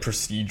more like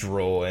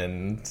procedural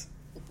and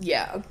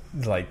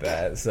like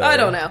that. So I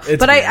don't know,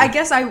 but I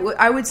guess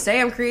I would say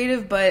I'm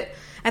creative, but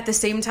at the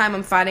same time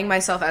I'm finding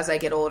myself as I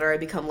get older I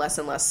become less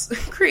and less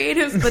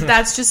creative. But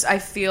that's just, I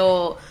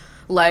feel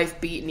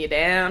life beating you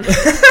down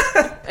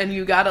and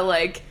you gotta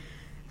like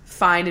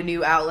find a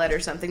new outlet or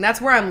something.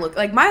 That's where I'm looking.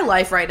 Like my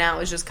life right now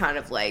is just kind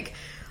of like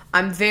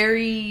I'm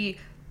very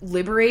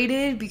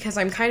liberated because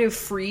I'm kind of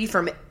free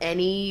from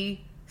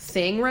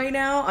anything right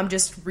now. I'm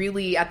just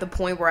really at the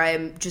point where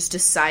I'm just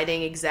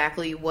deciding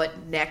exactly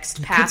what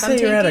next path I'm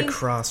taking. You're at a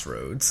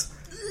crossroads.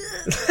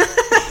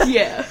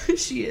 Yeah,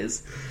 she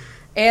is.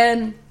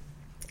 And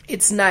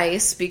it's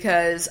nice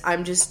because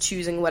I'm just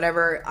choosing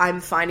whatever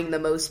I'm finding the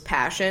most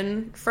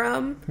passion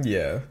from.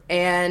 Yeah.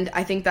 And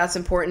I think that's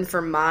important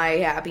for my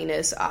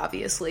happiness,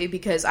 obviously,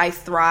 because I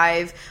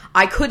thrive.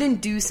 I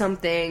couldn't do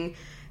something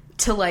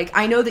to like,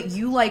 I know that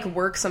you like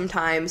work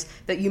sometimes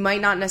that you might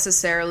not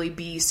necessarily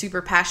be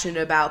super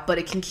passionate about, but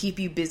it can keep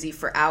you busy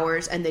for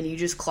hours and then you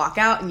just clock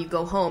out and you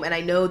go home. And I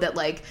know that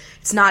like,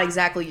 it's not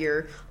exactly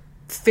your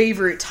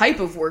favorite type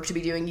of work to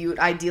be doing. You would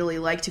ideally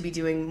like to be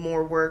doing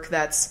more work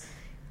that's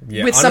with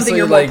honestly, something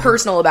you're more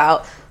personal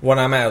about. When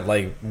I'm at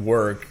like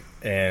work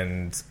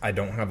and I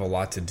don't have a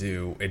lot to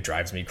do, it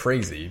drives me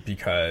crazy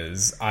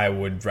because I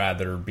would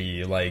rather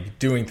be like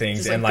doing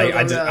things and like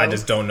I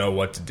just don't know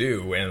what to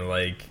do, and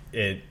like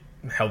it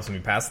helps me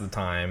pass the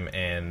time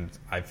and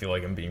I feel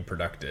like I'm being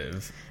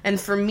productive. And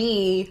for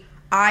me,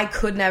 I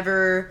could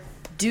never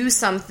do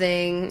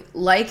something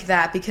like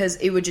that because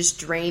it would just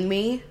drain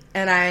me,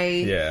 and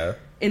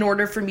in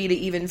order for me to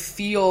even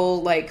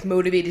feel like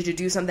motivated to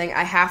do something,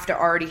 I have to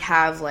already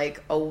have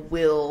like a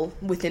will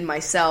within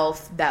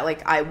myself that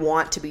like I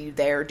want to be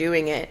there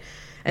doing it.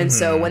 And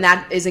so when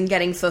that isn't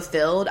getting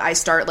fulfilled, I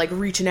start like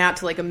reaching out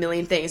to like a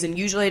million things, and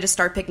usually I just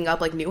start picking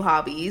up like new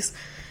hobbies.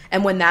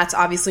 And when that's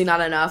obviously not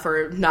enough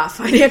or not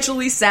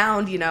financially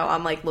sound,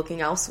 I'm like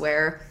looking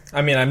elsewhere.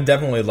 I mean, I'm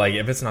definitely like,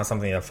 if it's not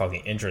something that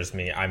fucking interests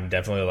me, I'm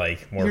definitely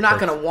like more. You're not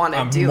going to want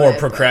to do it. I'm more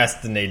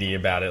procrastinating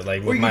about it.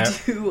 Like, or you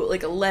do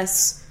like a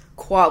less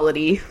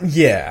quality.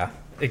 Yeah,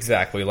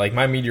 exactly. Like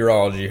my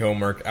meteorology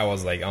homework, I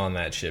was like on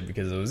that shit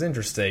because it was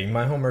interesting.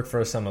 My homework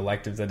for some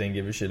electives I didn't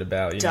give a shit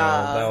about, you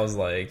know, that was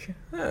like,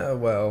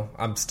 well,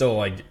 I'm still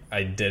like,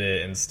 I did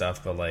it and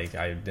stuff, but like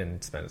I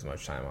didn't spend as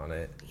much time on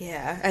it.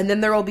 Yeah, and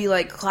then there will be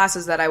like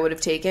classes that I would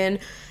have taken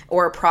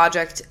or a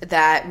project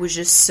that was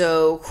just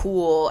so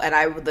cool and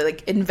I would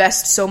like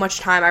invest so much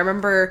time. I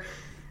remember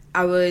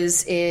I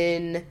was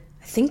in,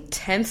 I think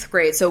 10th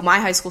grade. So my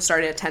high school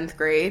started at 10th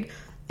grade.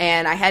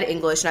 And I had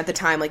English, and at the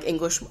time, like,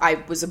 English, I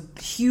was a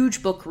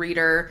huge book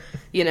reader,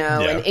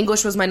 and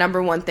English was my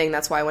number one thing.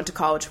 That's why I went to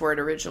college for it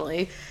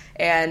originally.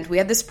 And we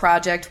had this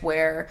project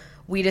where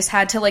we just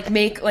had to, like,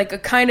 make, like, a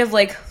kind of,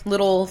 like,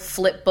 little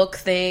flip book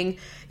thing,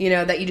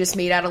 that you just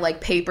made out of, like,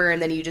 paper, and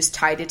then you just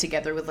tied it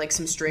together with, like,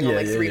 some string on,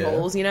 like, three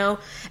holes, And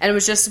it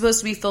was just supposed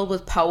to be filled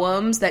with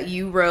poems that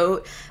you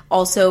wrote,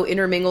 also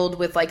intermingled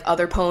with, like,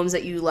 other poems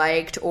that you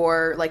liked,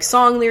 or, like,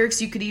 song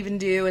lyrics you could even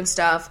do and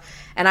stuff.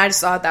 And I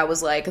just thought that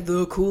was, like,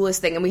 the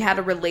coolest thing. And we had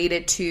to relate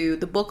it to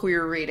the book we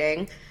were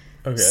reading.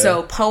 Okay.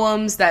 So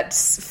poems that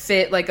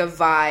fit, like, a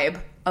vibe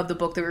of the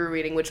book that we were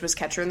reading, which was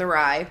Catcher in the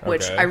Rye,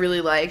 which I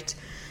really liked.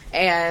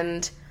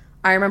 And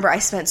I remember I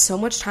spent so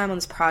much time on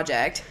this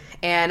project.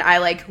 And I,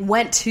 like,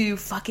 went to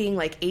fucking,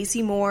 like,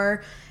 AC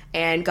Moore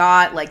and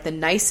got, like, the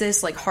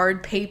nicest, like,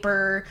 hard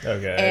paper.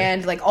 Okay.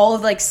 And, like, all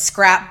of, like,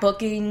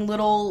 scrapbooking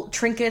little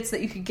trinkets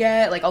that you could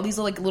get. Like, all these,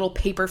 like, little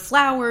paper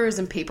flowers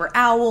and paper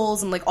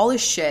owls and, like, all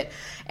this shit.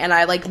 And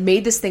I, like,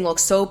 made this thing look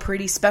so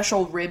pretty.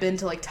 Special ribbon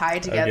to, like, tie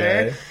it together.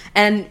 Okay.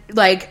 And,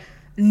 like,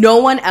 no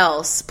one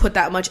else put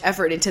that much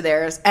effort into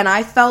theirs, and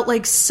I felt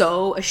like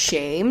so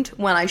ashamed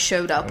when I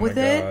showed up with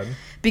it.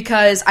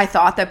 Because I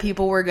thought that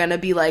people were gonna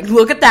be like,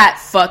 look at that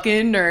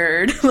fucking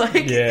nerd.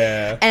 Like,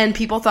 yeah. And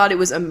people thought it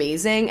was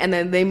amazing, and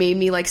then they made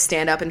me, like,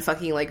 stand up and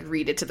fucking, like,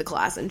 read it to the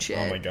class and shit.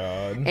 Oh my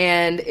god.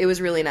 And it was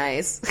really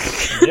nice.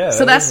 Yeah,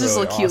 so that's just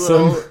really a cute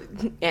little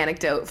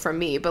anecdote from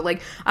me. But,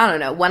 like, I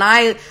don't know. When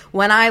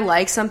I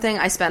like something,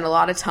 I spend a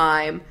lot of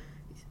time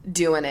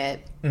doing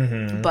it.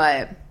 Mm-hmm.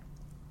 But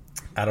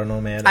I don't know,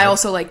 man. I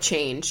also like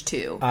change,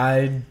 too.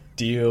 I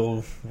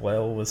deal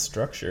well with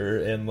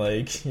structure and,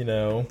 like, you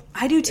know,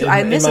 I do too.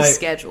 I miss a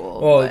schedule.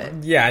 Well,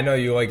 but yeah, I know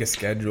you like a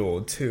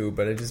schedule too,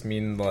 but I just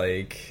mean,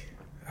 like,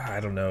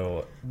 I don't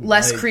know,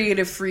 less like,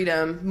 creative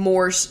freedom,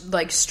 more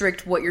like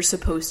strict what you're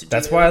supposed to do.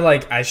 That's why,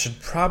 like, I should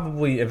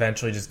probably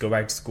eventually just go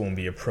back to school and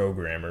be a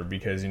programmer,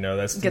 because, you know,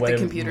 that's get the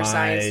computer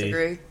science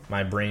degree.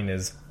 My brain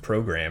is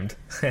programmed.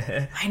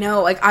 I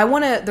know, like, I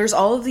want to. There's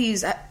all of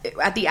these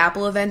at the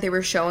Apple event. They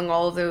were showing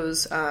all of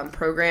those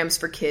programs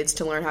for kids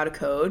to learn how to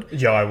code.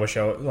 Yo, I wish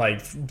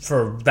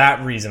for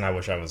that reason, I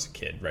wish I was a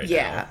kid right now.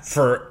 Yeah.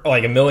 For,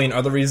 like, a million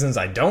other reasons,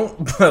 I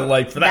don't. But,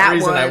 like, for that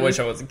reason, I wish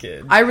I was a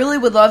kid. I really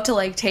would love to,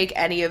 like, take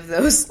any of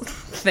those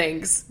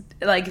things,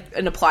 like,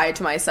 and apply it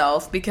to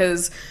myself,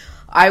 because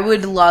I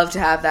would love to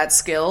have that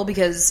skill,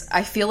 because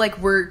I feel like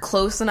we're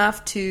close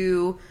enough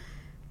to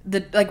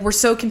we're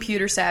so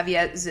computer savvy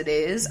as it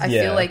is. I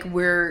feel like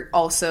we're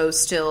also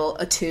still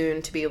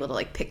attuned to be able to,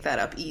 like, pick that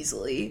up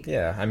easily.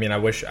 Yeah, I mean, I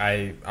wish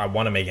I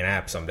want to make an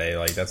app someday.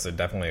 Like, that's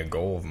definitely a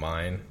goal of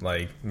mine.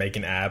 Like, make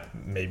an app,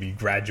 maybe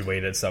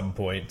graduate at some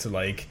point to,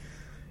 like,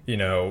 you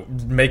know,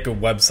 make a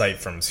website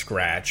from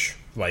scratch.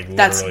 Like,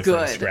 literally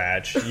from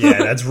scratch. Yeah,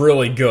 that's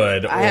really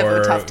good. I have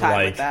a tough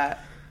time with that.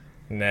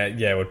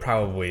 Yeah, it would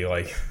probably,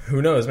 like,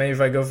 who knows, maybe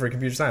if I go for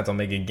computer science, I'll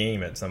make a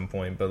game at some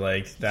point, but,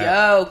 like, that...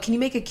 Yo, can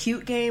you make a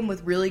cute game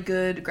with really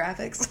good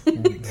graphics?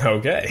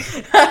 Okay.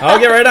 I'll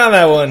get right on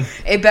that one.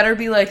 It better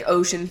be, like,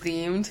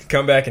 ocean-themed.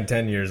 Come back in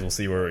 10 years, we'll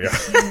see where we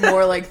are.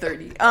 More like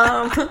 30.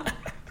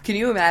 Can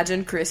you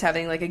imagine Chris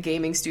having, like, a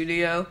gaming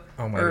studio?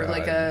 Oh my God. Or,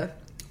 like, a,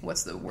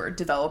 what's the word,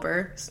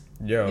 developer?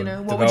 Yo, you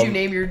know, what would you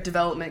name your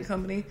development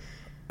company?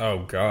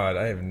 Oh, God,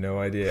 I have no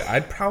idea.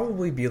 I'd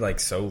probably be,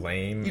 like, so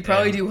lame. You'd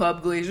probably do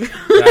Hub Glacier.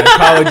 I'd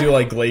probably do,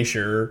 like,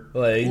 Glacier.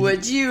 Like,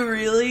 would you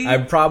really? I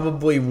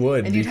probably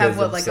would. And you'd have,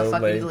 what, like, a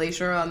fucking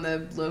glacier on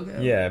the logo?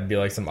 Yeah, it'd be,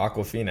 like, some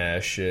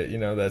Aquafina-ass shit. You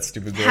know, that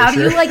stupid glacier. How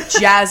do you, like,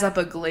 jazz up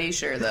a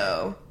glacier,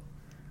 though?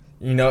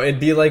 You know, it'd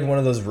be, like, one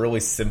of those really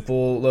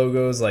simple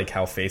logos, like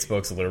how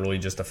Facebook's literally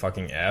just a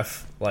fucking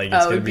F. Like,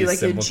 it's gonna be a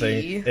simple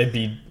thing. It'd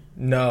be...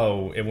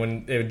 No, it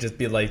wouldn't. It would just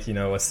be, like, you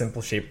know, a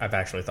simple shape. I've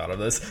actually thought of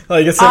this.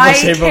 Like, a simple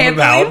shape of a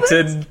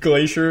mountain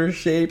glacier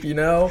shape, you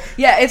know?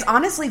 Yeah, it's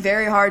honestly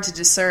very hard to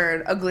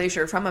discern a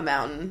glacier from a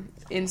mountain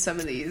in some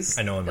of these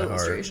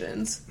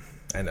illustrations.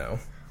 I know.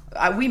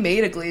 We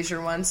made a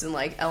glacier once in,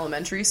 like,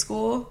 elementary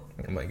school.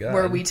 Oh my God.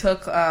 Where we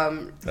took...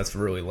 That's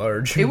really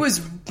large. It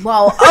was...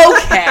 Well,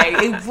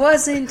 okay. It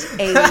wasn't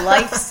a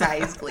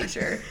life-size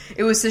glacier.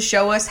 It was to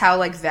show us how,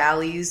 like,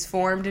 valleys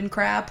formed and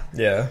crap.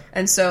 Yeah.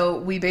 And so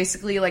we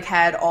basically, like,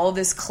 had all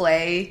this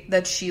clay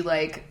that she,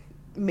 like,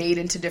 made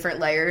into different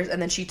layers, and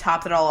then she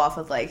topped it all off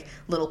with, like,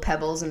 little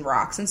pebbles and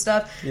rocks and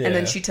stuff. Yeah. And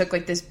then she took,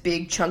 like, this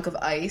big chunk of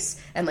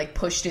ice and, like,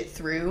 pushed it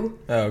through.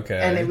 Okay.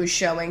 And it was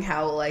showing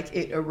how, like,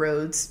 it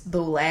erodes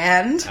the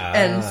land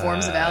and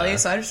forms a valley.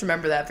 So I just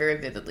remember that very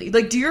vividly.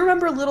 Like, do you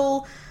remember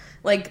little,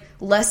 like,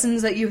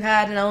 lessons that you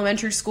had in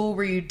elementary school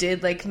where you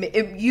did, like...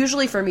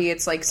 usually for me,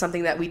 it's, like,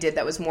 something that we did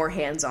that was more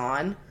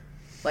hands-on.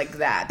 Like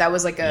that. That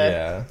was, like,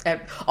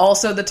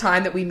 also the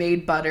time that we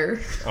made butter.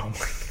 Oh, my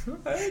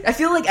God. I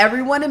feel like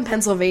everyone in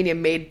Pennsylvania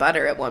made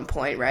butter at one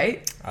point,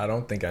 right? I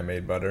don't think I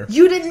made butter.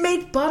 You didn't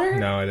make butter?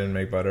 No, I didn't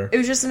make butter. It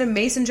was just in a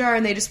mason jar,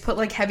 and they just put,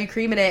 like, heavy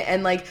cream in it,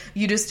 and, like,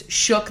 you just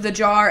shook the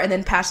jar and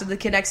then passed it to the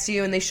kid next to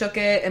you, and they shook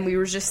it, and we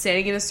were just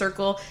standing in a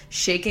circle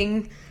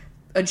shaking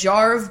a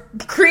jar of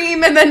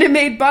cream, and then it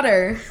made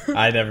butter.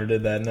 I never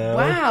did that, no.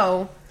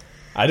 Wow.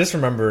 I just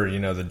remember, you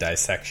know, the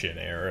dissection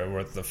era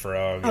with the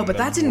frog. Oh, but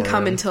that didn't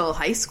come until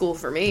high school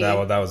for me.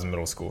 That was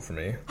middle school for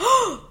me.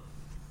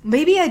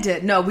 Maybe I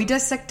did. No, we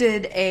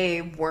dissected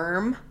a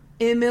worm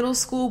in middle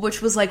school,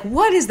 which was like,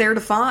 what is there to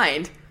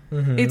find?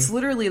 Mm-hmm. It's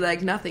literally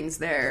like nothing's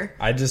there.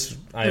 There's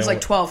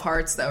like 12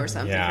 hearts though, or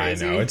something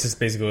crazy. I know. It's just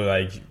basically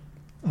like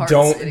Heart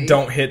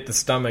don't hit the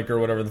stomach or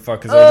whatever the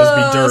fuck, because it'll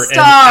just be dirt,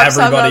 and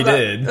everybody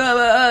did.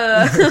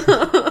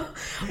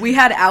 We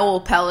had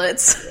owl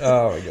pellets.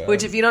 Oh my God.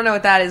 Which, if you don't know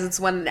what that is, it's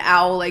when an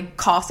owl, like,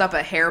 coughs up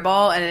a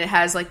hairball and it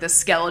has, like, the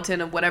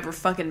skeleton of whatever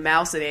fucking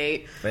mouse it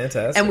ate.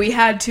 Fantastic. And we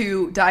had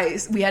to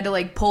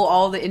like pull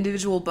all the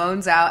individual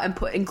bones out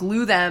and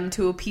glue them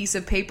to a piece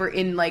of paper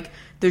in, like,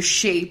 the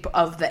shape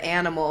of the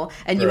animal,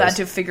 and gross. You had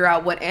to figure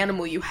out what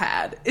animal you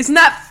had. Isn't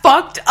that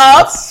fucked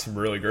up? That's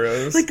really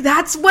gross. Like,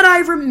 that's what I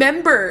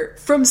remember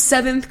from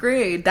 7th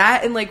grade.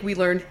 That, and, like, we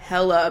learned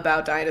hella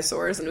about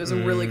dinosaurs, and it was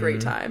a really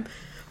great time.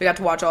 We got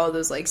to watch all of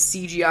those, like,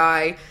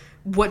 CGI,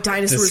 what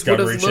dinosaurs would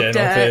have looked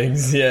at.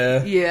 Things,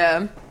 yeah.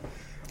 Yeah.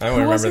 I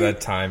only remember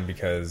that time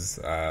because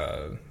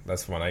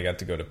that's when I got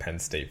to go to Penn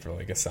State for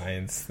like a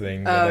science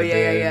thing. Oh,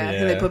 yeah.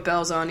 And they put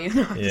bells on you.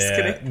 No, I'm just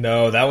kidding.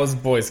 No, that was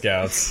Boy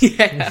Scouts.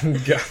 Yeah.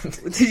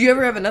 Did you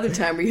ever have another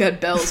time where you had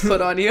bells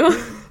put on you?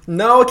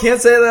 No, can't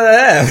say that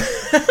I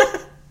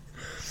have.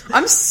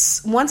 I'm,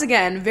 once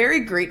again,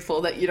 very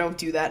grateful that you don't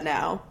do that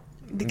now.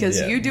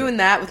 Because you doing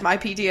that with my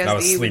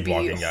PTSD would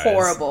be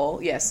horrible.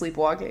 Yeah,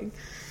 sleepwalking.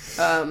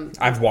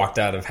 I've walked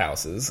out of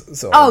houses.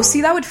 So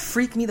see, that would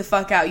freak me the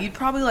fuck out. You'd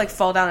probably like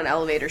fall down an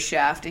elevator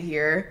shaft to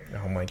hear.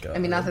 Oh my god! I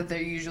mean, not that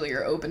they usually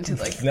are open to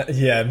like.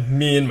 Yeah,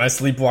 me in my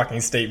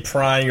sleepwalking state,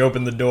 prying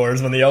open the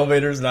doors when the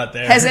elevator's not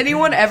there. Has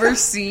anyone ever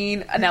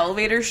seen an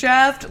elevator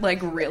shaft? Like,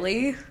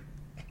 really?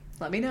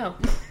 Let me know.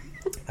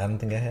 I don't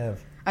think I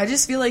have. I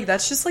just feel like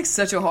that's just like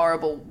such a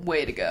horrible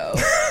way to go.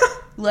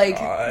 Like,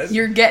 God.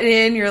 You're getting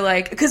in, you're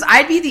like... Because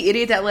I'd be the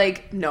idiot that,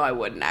 like... No, I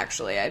wouldn't,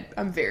 actually.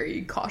 I'm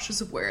very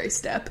cautious of where I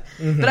step.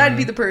 Mm-hmm. But I'd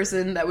be the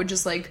person that would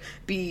just, like,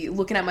 be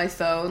looking at my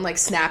phone, like,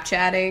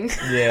 Snapchatting.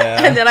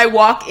 Yeah. And then I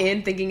walk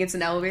in thinking it's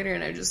an elevator,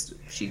 and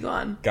she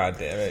gone. God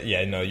damn it.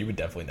 Yeah, no, you would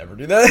definitely never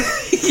do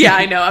that. Yeah,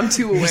 I know. I'm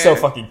too aware. You're so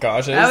fucking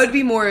cautious. That would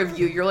be more of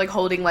you. You're, like,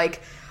 holding,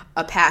 like,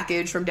 a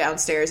package from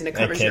downstairs, and it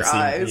covers your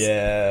eyes.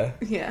 Yeah.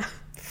 Yeah.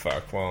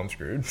 Fuck, well, I'm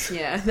screwed.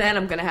 Yeah, then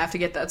I'm gonna have to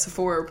get that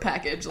Sephora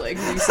package, like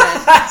you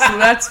said. So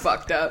that's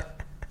fucked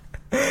up.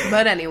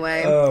 But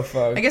anyway, oh,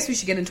 fuck. I guess we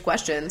should get into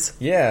questions.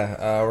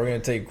 Yeah, we're gonna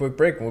take a quick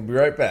break and we'll be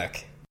right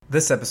back.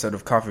 This episode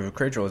of Coffee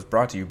with Rachel is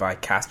brought to you by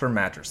Casper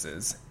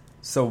Mattresses.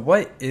 So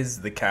what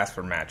is the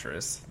Casper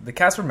mattress? The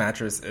Casper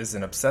mattress is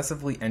an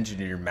obsessively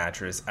engineered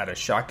mattress at a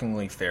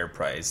shockingly fair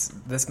price.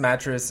 This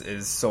mattress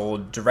is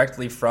sold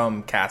directly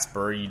from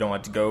Casper. You don't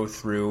have to go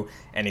through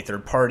any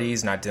third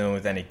parties, not dealing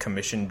with any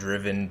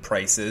commission-driven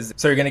prices.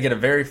 So you're going to get a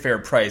very fair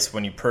price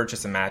when you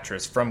purchase a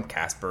mattress from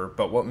Casper.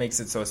 But what makes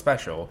it so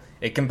special?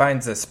 It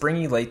combines a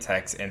springy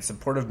latex and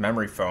supportive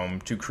memory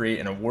foam to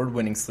create an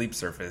award-winning sleep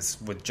surface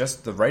with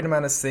just the right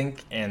amount of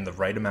sink and the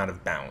right amount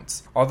of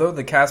bounce. Although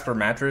the Casper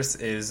mattress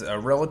is a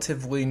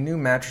relatively new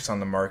mattress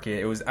on the market,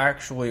 it was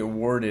actually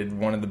awarded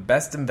one of the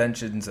best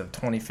inventions of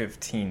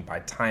 2015 by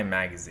Time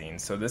magazine,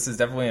 so this is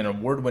definitely an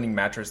award-winning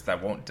mattress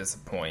that won't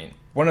disappoint.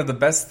 One of the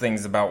best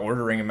things about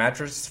ordering a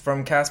mattress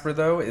from Casper,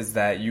 though, is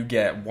that you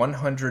get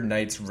 100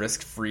 nights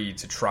risk-free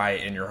to try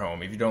it in your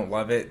home. If you don't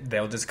love it,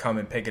 they'll just come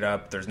and pick it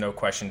up. There's no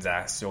questions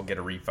asked. You'll get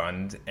a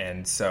refund.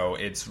 And so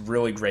it's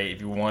really great if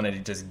you wanted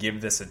to just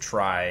give this a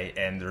try,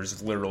 and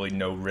there's literally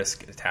no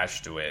risk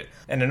attached to it.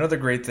 And another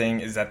great thing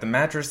is that the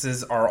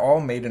mattresses are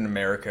all made in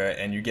America,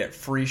 and you get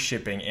free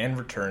shipping and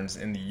returns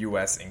in the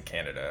US and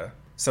Canada.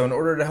 So in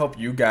order to help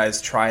you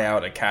guys try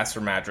out a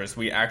Casper mattress,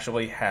 we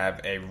actually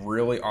have a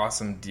really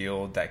awesome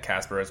deal that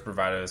Casper has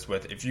provided us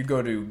with. If you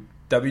go to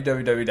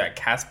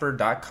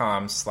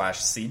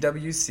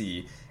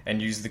www.casper.com/CWC and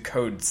use the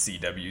code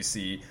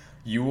CWC,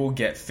 you will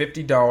get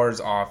 $50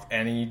 off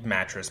any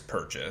mattress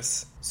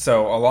purchase.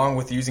 So along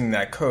with using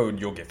that code,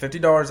 you'll get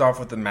 $50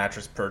 off with the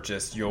mattress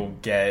purchase, you'll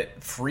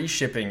get free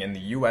shipping in the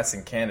US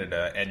and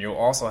Canada, and you'll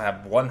also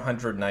have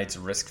 100 nights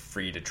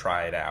risk-free to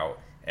try it out,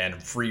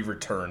 and free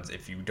returns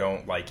if you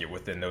don't like it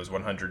within those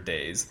 100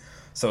 days.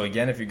 So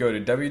again, if you go to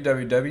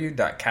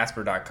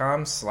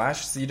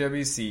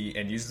www.casper.com/CWC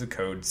and use the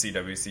code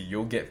CWC,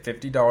 you'll get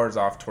 $50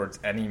 off towards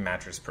any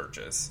mattress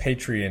purchase.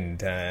 Patreon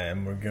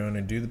time. We're going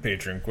to do the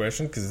Patreon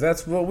question because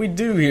that's what we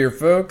do here,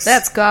 folks.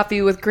 That's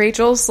Coffee with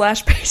Rachel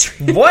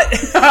 /Patreon. What?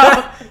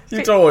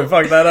 You totally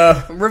fucked that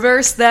up.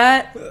 Reverse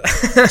that.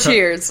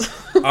 Cheers.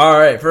 All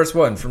right, first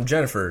one from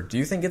Jennifer. Do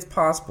you think it's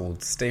possible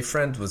to stay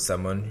friends with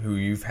someone who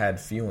you've had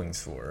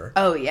feelings for?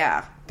 Oh,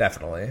 yeah.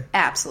 Definitely.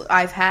 Absolutely.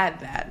 I've had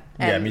that.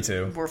 And yeah, me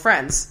too. We're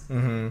friends.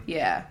 Mm-hmm.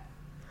 Yeah.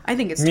 I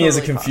think it's me totally as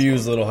a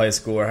confused possible. Little high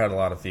schooler, I had a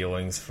lot of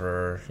feelings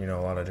for, a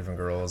lot of different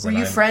girls. Were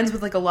you friends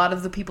with, like, a lot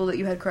of the people that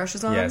you had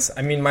crushes on? Yes.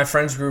 I mean, my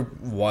friends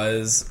group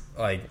was,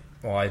 like,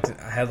 I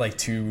had, like,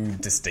 two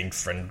distinct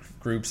friend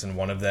groups, and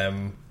one of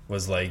them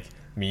was, like,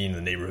 me and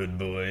the neighborhood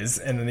boys,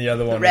 and then the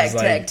other one was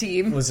like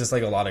team. Was just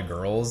like a lot of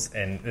girls,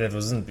 and it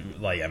wasn't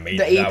like I made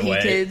the it AP that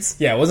way. Kids.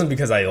 Yeah, it wasn't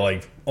because I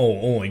like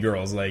only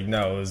girls. Like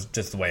no, it was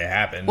just the way it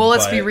happened. Well,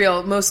 let's be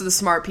real. Most of the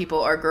smart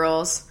people are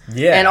girls.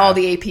 Yeah, and all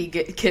the AP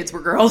kids were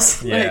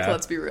girls. Yeah, like,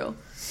 let's be real.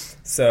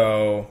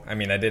 So I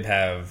mean, I did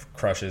have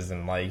crushes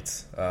and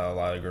liked a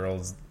lot of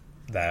girls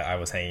that I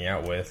was hanging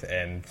out with,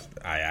 and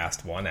I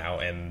asked one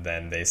out, and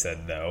then they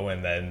said no,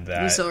 and then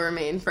that we still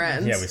remain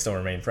friends. Yeah, we still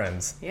remain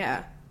friends.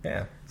 Yeah.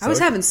 Yeah. So I was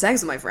having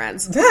sex with my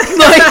friends.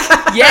 Like,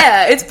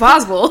 yeah, it's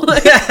possible.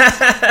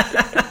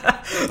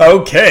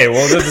 Okay,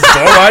 well, just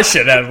throw my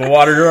shit out of the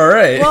water, all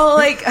right. Well,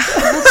 like,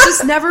 let's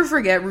just never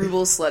forget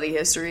Rubel's slutty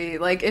history.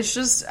 Like, it's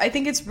just, I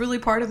think it's really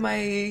part of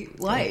my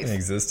life.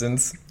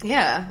 Existence.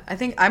 Yeah, I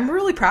think I'm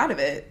really proud of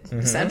it,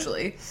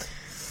 essentially.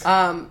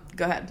 Go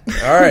ahead.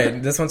 All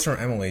right, this one's from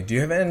Emily. Do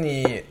you have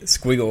any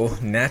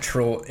squiggle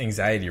natural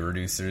anxiety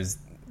reducers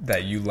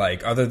that you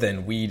like other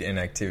than weed and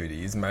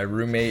activities? My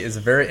roommate is a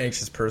very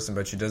anxious person,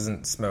 but she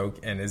doesn't smoke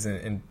and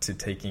isn't into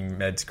taking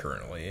meds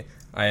currently.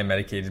 I am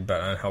medicated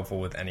but unhelpful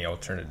with any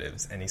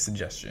alternatives. Any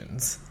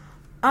suggestions?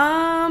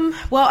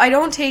 Well, I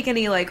don't take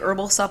any, like,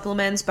 herbal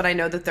supplements, but I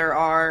know that there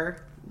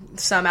are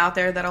some out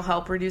there that'll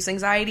help reduce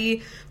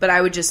anxiety, but I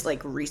would just,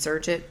 like,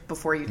 research it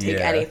before you take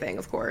anything,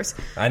 of course.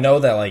 I know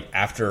that, like,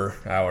 after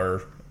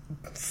our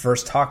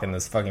first talk in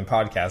this fucking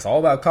podcast all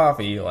about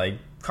coffee, like,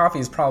 coffee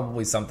is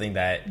probably something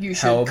that you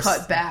should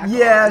cut back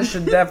on.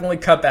 Should definitely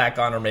cut back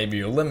on or maybe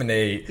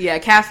eliminate. Yeah,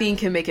 caffeine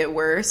can make it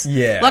worse.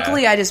 Yeah.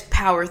 Luckily, I just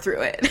power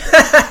through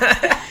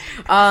it.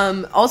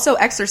 Also,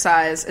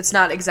 exercise. It's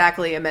not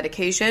exactly a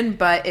medication,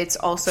 but it's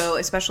also,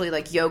 especially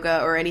like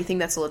yoga or anything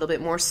that's a little bit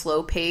more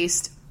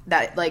slow-paced,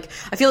 that, like,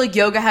 I feel like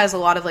yoga has a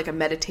lot of, like, a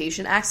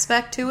meditation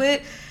aspect to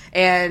it,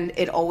 and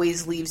it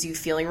always leaves you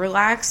feeling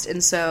relaxed.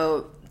 And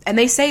so, and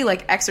they say,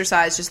 like,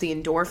 exercise, just the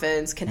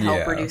endorphins can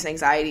help reduce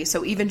anxiety.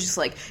 So even just,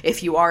 like,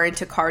 if you are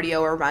into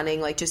cardio or running,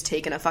 like, just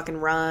taking a fucking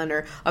run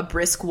or a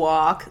brisk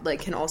walk,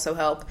 like, can also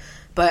help.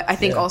 But I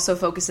think also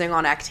focusing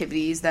on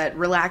activities that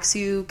relax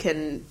you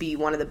can be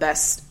one of the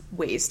best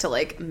ways to,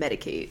 like,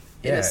 medicate.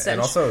 Yeah, and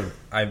also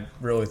I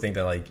really think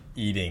that, like,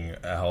 eating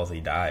a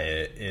healthy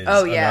diet is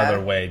another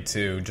way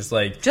too. Just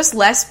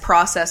less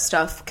processed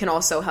stuff can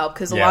also help,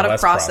 because a lot of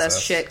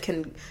processed shit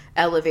can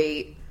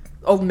elevate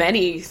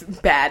many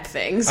bad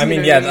things. I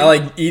mean,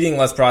 like, eating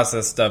less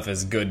processed stuff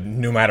is good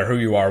no matter who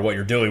you are, what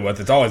you're dealing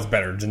with. It's always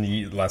better to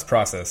eat less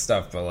processed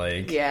stuff, but,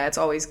 like... Yeah, it's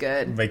always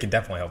good. They can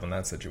definitely help in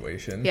that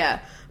situation.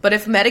 Yeah, but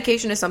if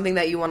medication is something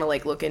that you want to,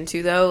 like, look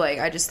into, though, like,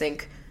 I just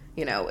think...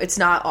 You know, it's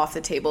not off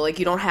the table. Like,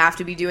 you don't have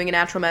to be doing a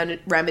natural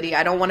remedy.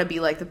 I don't want to be,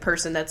 like, the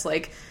person that's,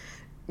 like,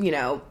 you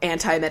know,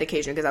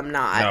 anti-medication, because I'm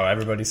not. No,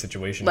 everybody's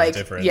situation is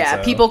different. Yeah,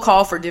 so. People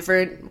call for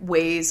different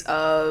ways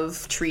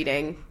of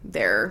treating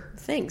their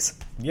things.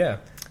 Yeah.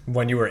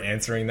 When you were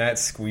answering that,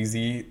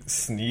 Squeezy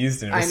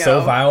sneezed, and it was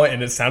so violent,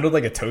 and it sounded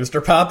like a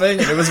toaster popping,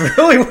 and it was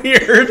really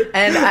weird.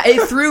 And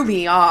it threw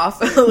me off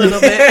a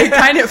little bit. It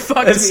kind of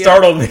fucked me up. It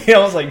startled me. I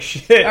was like,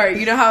 shit. All right,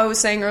 you know how I was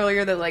saying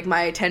earlier that, like,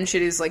 my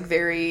attention is, like,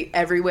 very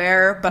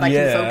everywhere, but I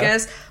can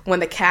focus?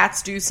 When the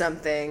cats do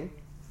something...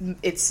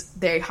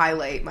 they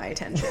highlight my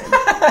attention.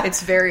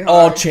 It's very hard.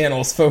 All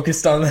channels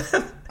focused on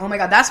them. Oh my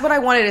god, that's what I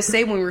wanted to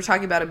say when we were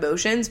talking about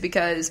emotions,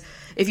 because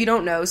if you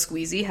don't know,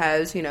 Squeezy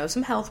has, you know,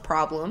 some health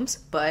problems,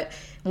 but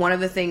one of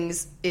the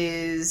things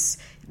is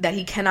that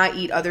he cannot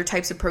eat other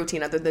types of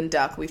protein other than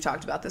duck. We've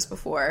talked about this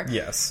before.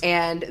 Yes.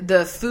 And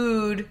the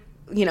food...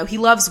 You know, he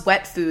loves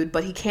wet food,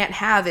 but he can't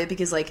have it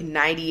because, like,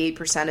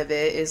 98% of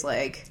it is,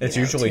 like, it's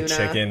usually tuna,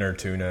 chicken or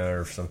tuna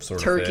or some sort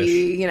turkey, of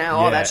fish. You know,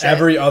 all that shit.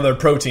 Every other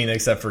protein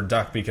except for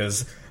duck,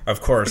 because, of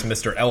course,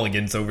 Mr.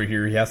 Elegance over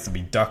here, he has to be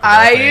duck.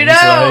 I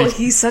know! Like...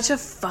 He's such a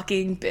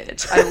fucking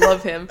bitch. I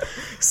love him.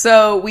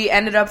 So we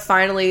ended up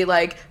finally,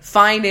 like,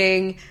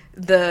 finding...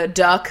 the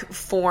duck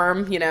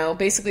form, you know,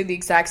 basically the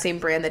exact same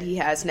brand that he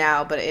has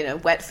now, but in a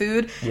wet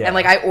food. Yeah. And,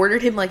 like, I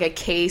ordered him, like, a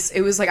case.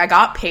 It was, like, I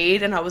got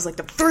paid, and I was like,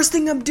 the first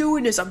thing I'm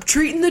doing is I'm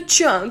treating the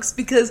chunks,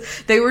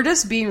 because they were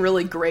just being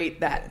really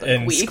great that week.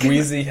 And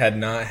Squeezy had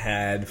not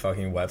had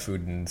fucking wet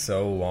food in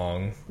so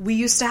long. We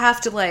used to have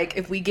to, like,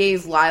 if we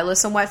gave Lila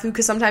some wet food,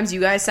 because sometimes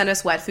you guys send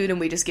us wet food and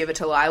we just give it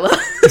to Lila.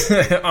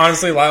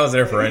 Honestly, Lila's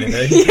there for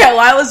anything. Yeah,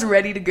 Lila's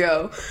ready to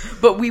go.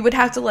 But we would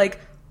have to, like,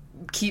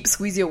 keep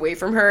Squeezy away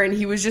from her, and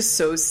he was just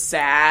so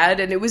sad,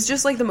 and it was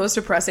just, like, the most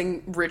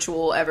depressing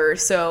ritual ever.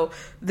 So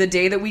the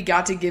day that we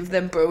got to give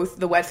them both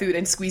the wet food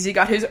and Squeezy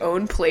got his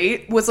own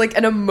plate was, like,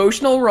 an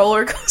emotional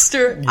roller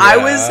coaster. Yeah. I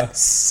was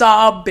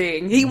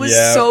sobbing. He was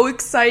so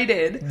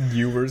excited.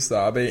 You were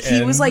sobbing.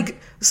 He was like...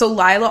 So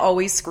Lila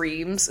always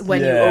screams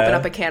when you open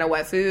up a can of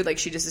wet food. Like,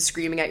 she just is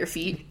screaming at your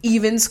feet.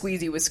 Even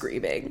Squeezy was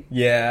screaming.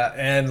 Yeah,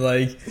 and,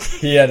 like,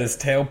 he had his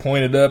tail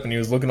pointed up, and he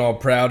was looking all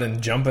proud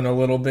and jumping a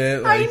little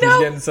bit. Like, he was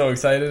getting so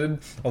excited.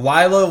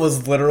 Lila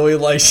was literally,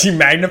 like, she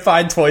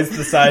magnified twice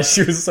the size.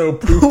 She was so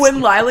pooped. When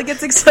Lila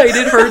gets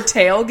excited, her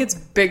tail gets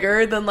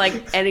bigger than,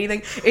 like,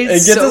 anything. It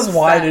gets so as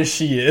wide as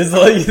she is.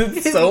 Like,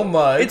 it's so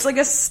much. It's like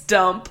a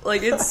stump.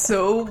 Like, it's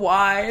so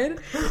wide.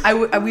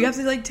 We have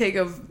to, like, take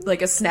a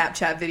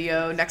Snapchat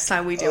video next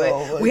time we do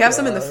it. We have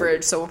some in the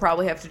fridge, so we'll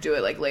probably have to do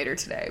it, like, later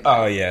today.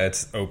 Oh yeah,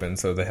 it's open,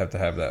 so they have to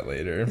have that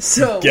later.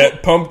 So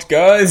get pumped,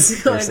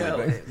 guys. I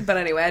know. But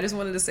anyway, I just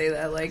wanted to say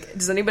that, like,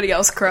 does anybody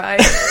else cry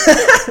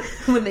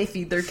when they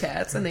feed their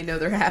cats and they know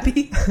they're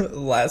happy?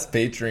 Last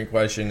Patreon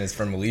question is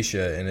from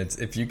Alicia, and it's,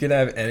 if you could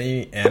have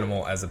any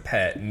animal as a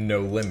pet,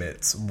 no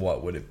limits,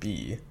 what would it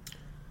be?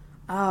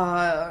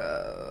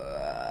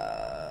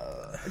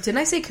 Didn't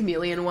I say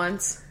chameleon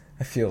once?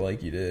 I feel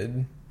like you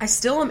did. I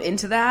still am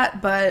into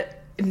that, but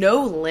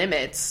no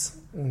limits.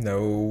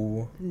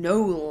 No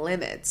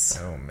limits.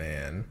 Oh,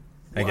 man.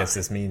 I guess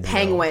this means...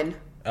 Penguin.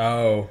 No.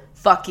 Oh.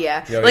 Fuck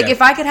yeah.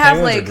 If I could have,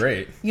 penguins like...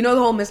 Great. You know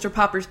the whole Mr.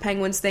 Popper's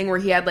Penguins thing where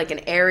he had, like,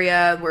 an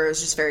area where it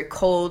was just very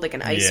cold, like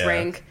an ice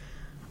rink?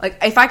 Like,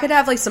 if I could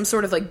have, like, some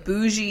sort of, like,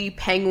 bougie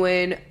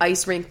penguin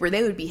ice rink where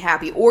they would be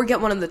happy, or get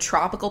one of the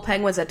tropical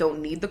penguins that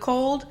don't need the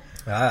cold...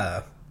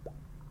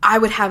 I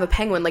would have a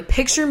penguin. Like,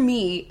 picture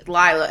me,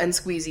 Lila, and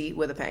Squeezy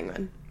with a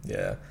penguin.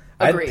 Yeah.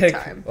 I'd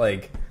pick,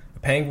 like, a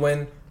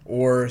penguin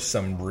or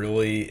some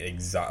really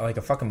exotic, like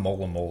a fucking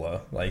mola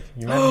mola. Like,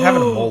 you imagine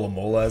having a mola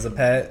mola as a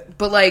pet.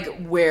 But,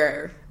 like,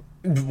 where?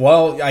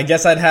 Well, I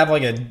guess I'd have,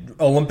 like, an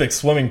Olympic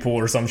swimming pool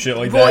or some shit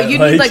like that. Well,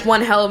 you'd need, like,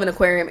 one hell of an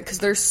aquarium, because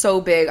they're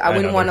so big. I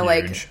wouldn't want to,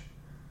 like,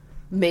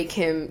 make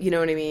him, you know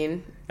what I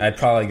mean? I'd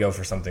probably go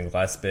for something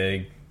less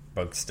big,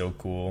 but still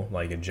cool,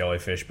 like a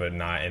jellyfish, but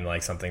not in,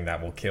 like, something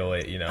that will kill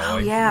it, you know? Oh,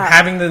 like, yeah.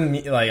 Having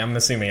the, like, I'm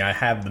assuming I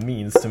have the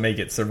means to make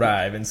it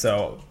survive, and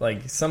so,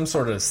 like, some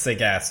sort of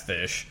sick-ass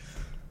fish.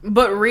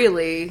 But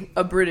really,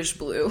 a British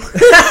blue.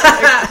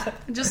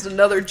 Like, just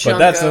another chunko. But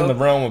that's in the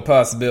realm of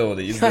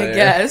possibilities there. I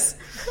guess.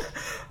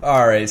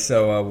 Alright,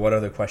 so what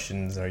other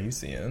questions are you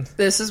seeing?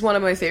 This is one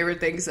of my favorite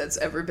things that's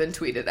ever been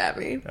tweeted at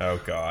me.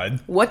 Oh, God.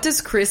 What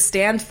does Chris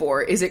stand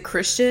for? Is it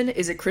Christian?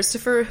 Is it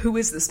Christopher? Who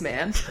is this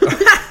man?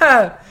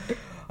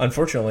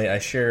 Unfortunately, I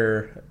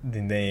share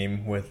the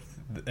name with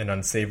an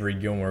unsavory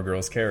Gilmore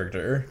Girls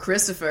character.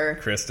 Christopher.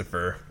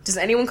 Does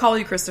anyone call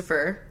you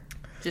Christopher?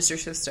 Just your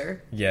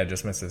sister? Yeah,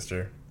 just my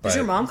sister. Does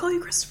your mom call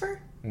you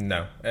Christopher?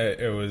 No.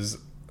 It was,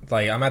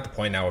 like, I'm at the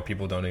point now where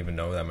people don't even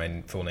know that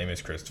my full name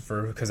is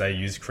Christopher, because I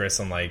use Chris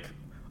on, like,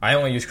 I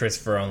only use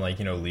Christopher on, like,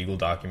 you know, legal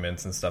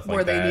documents and stuff like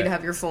that. Where they need to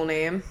have your full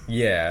name?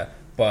 Yeah,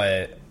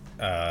 but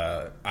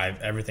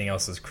everything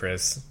else is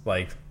Chris.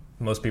 Like,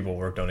 most people at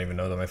work don't even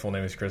know that my full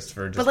name is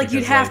Christopher. But, like,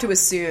 you'd have to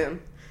assume.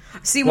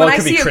 See, when I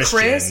see a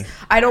Chris,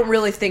 I don't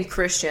really think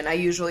Christian. I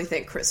usually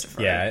think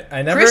Christopher.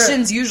 Yeah,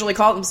 Christians usually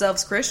call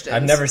themselves Christians.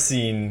 I've never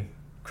seen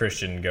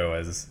Christian go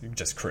as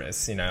just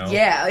Chris, you know?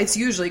 Yeah, it's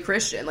usually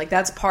Christian. Like,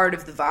 that's part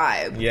of the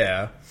vibe.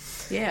 Yeah.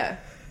 Yeah.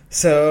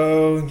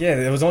 So, yeah,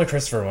 it was only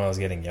Christopher when I was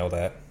getting yelled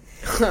at.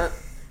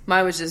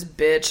 Mine was just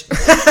bitch.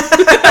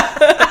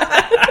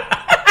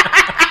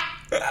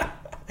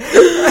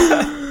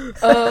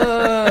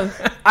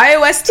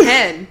 iOS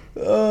 10.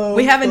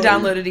 We haven't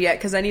downloaded it yet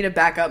because I need to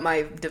back up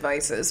my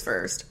devices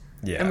first.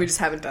 Yeah. And we just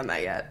haven't done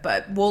that yet.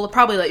 But we'll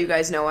probably let you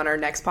guys know on our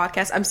next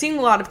podcast. I'm seeing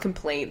a lot of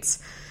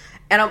complaints.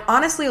 And I'm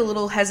honestly a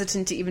little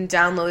hesitant to even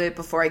download it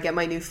before I get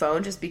my new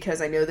phone, just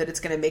because I know that it's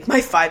going to make my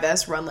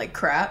 5S run like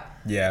crap.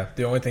 Yeah,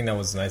 the only thing that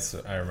was nice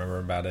I remember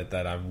about it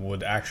that I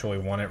would actually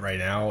want it right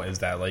now is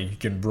that, like, you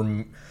can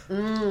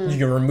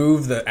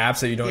remove the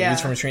apps that you don't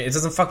use from your screen. It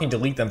doesn't fucking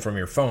delete them from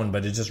your phone,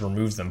 but it just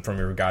removes them from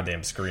your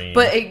goddamn screen.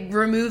 But it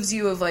removes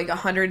you of like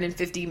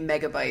 150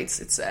 megabytes,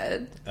 it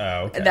said.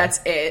 Oh, okay. That's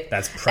it.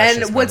 That's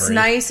precious And what's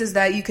memory. nice is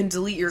that you can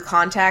delete your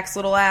contacts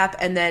little app,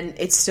 and then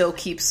it still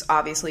keeps,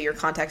 obviously, your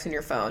contacts in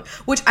your phone.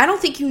 Which I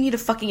don't think you need a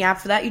fucking app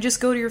for that. You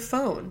just go to your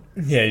phone.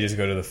 Yeah, you just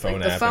go to the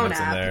phone app and it's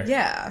in there.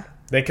 Yeah.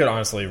 They could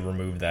honestly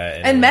remove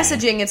that. And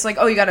messaging, it's like,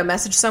 oh, you got to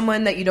message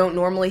someone that you don't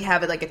normally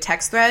have it like a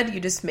text thread. You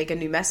just make a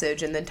new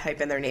message and then type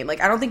in their name. Like,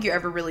 I don't think you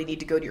ever really need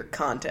to go to your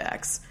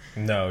contacts.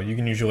 No, you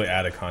can usually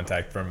add a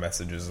contact from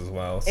messages as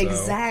well. So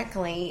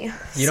exactly.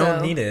 You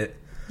don't need it.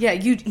 Yeah,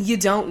 you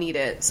don't need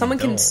it. Someone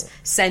can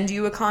send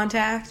you a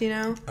contact, you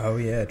know? Oh,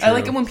 yeah, true. I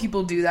like it when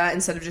people do that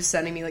instead of just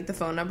sending me, like, the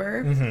phone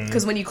number.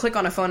 Because when you click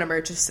on a phone number,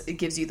 it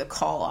gives you the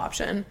call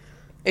option.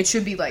 It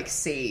should be, like,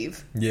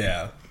 save.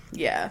 Yeah.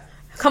 Yeah.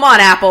 Come on,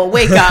 Apple,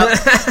 wake up.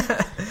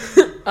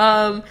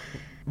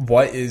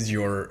 What is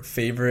your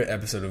favorite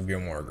episode of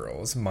Gilmore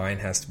Girls? Mine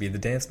has to be the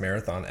dance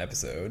marathon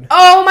episode.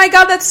 Oh my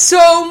god, that's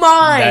so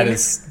mine! That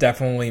is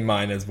definitely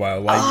mine as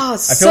well. Like, oh, I feel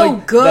so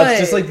like good. That's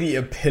just like the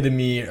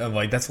epitome of,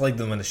 like, that's like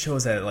when the show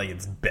is at, like,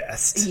 its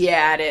best.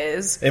 Yeah, it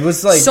is. It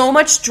was like so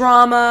much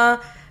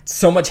drama.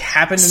 So much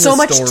happened in the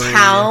story. So much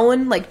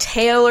town, like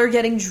Taylor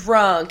getting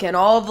drunk and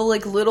all the,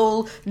 like,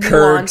 little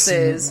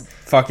nuances. Kirk's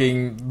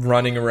fucking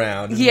running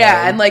around.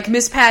 Yeah, and, like,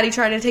 Miss Patty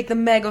trying to take the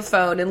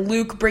megaphone and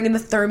Luke bringing the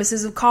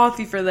thermoses of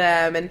coffee for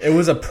them. And it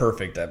was a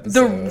perfect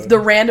episode. The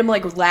random,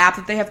 like, lap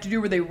that they have to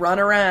do where they run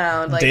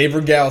around. Like, Dave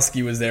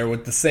Rogalski was there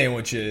with the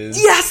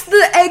sandwiches. Yes,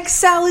 the egg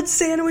salad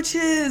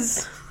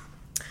sandwiches.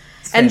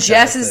 And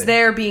Jess is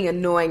there being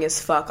annoying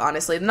as fuck,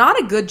 honestly.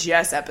 Not a good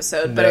Jess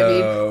episode, but I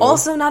mean,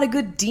 also not a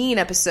good Dean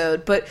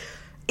episode. But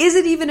is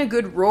it even a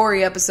good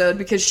Rory episode?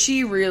 Because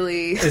she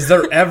really... Is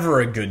there ever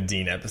a good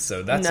Dean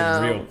episode? That's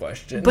a real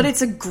question. But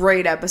it's a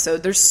great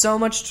episode. There's so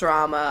much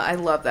drama. I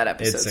love that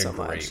episode so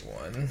much. It's a great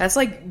one. That's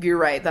like, you're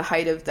right, the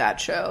height of that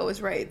show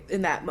is right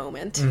in that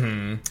moment.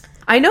 Mm-hmm.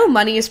 I know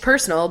money is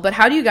personal, but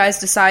how do you guys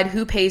decide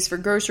who pays for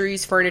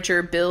groceries,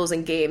 furniture, bills,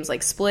 and games?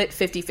 Like split,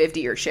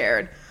 50-50, or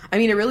shared? I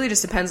mean, it really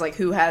just depends, like,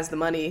 who has the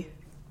money,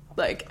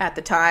 like, at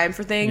the time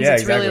for things. Yeah,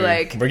 it's exactly. Really,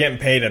 like... We're getting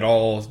paid at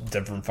all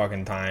different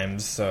fucking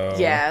times, so...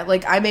 Yeah,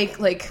 like, I make,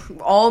 like,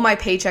 all my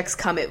paychecks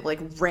come at, like,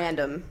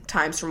 random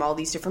times from all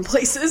these different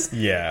places.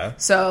 Yeah.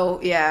 So,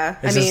 yeah,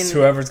 it's just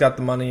whoever's got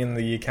the money in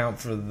the account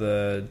for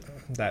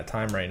that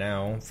time right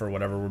now for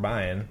whatever we're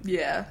buying.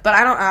 Yeah, but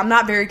I'm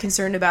not very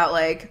concerned about,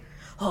 like,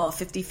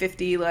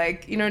 50-50,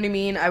 like, you know what I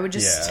mean? I would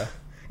just... Yeah.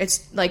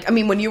 It's, like, I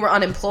mean, when you were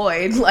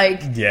unemployed,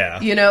 like,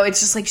 you know, it's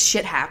just, like,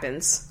 shit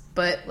happens.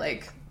 But,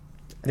 like...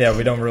 Yeah,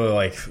 we don't really,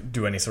 like,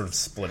 do any sort of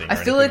splitting I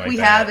feel like we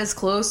have as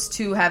close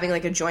to having,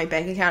 like, a joint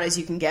bank account as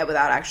you can get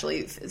without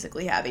actually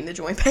physically having the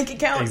joint bank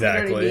account.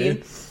 Exactly. You know what I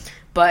mean?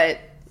 But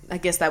I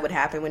guess that would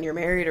happen when you're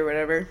married or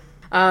whatever.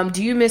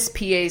 Do you miss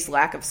PA's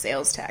lack of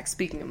sales tax?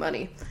 Speaking of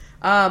money.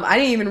 I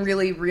didn't even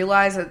really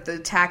realize that the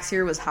tax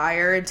here was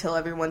higher until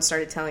everyone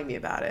started telling me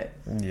about it.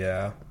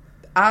 Yeah.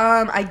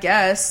 I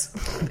guess.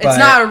 It's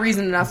not a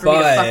reason enough for me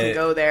to fucking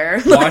go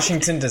there.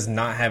 Washington does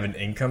not have an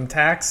income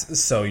tax,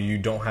 so you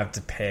don't have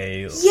to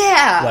pay.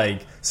 Yeah.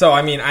 So,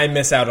 I mean, I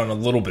miss out on a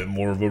little bit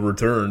more of a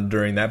return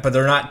during that, but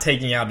they're not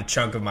taking out a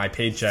chunk of my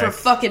paycheck. For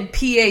fucking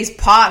PA's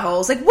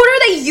potholes. Like, what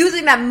are they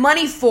using that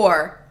money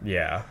for?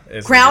 Yeah.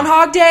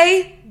 Groundhog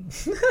Day?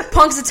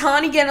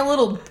 Punxsutawney getting a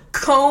little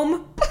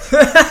comb?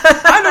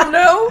 I don't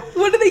know.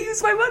 What do they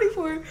use my money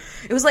for?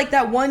 It was like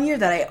that one year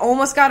that I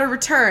almost got a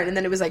return, and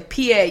then it was like,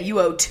 PA, you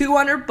owe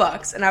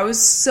 $200, and I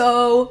was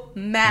so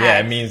mad. Yeah,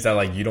 it means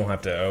that you don't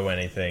have to owe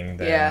anything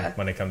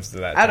when it comes to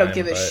that. I don't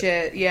give a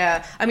shit.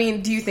 Yeah, I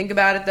mean, do you think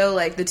about it though?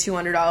 Like the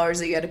 $200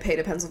 that you had to pay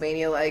to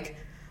Pennsylvania, like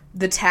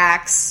the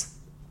tax.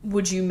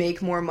 Would you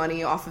make more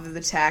money off of the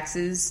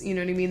taxes, you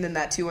know what I mean, than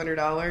that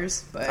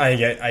 $200? But I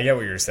get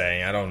what you're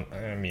saying. I don't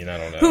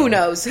know. Who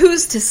knows?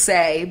 Who's to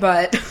say?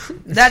 But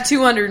that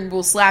 $200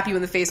 will slap you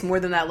in the face more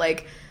than that,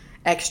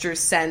 extra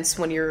cents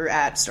when you're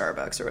at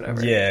Starbucks or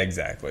whatever. Yeah,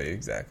 exactly.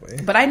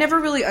 But I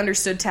never really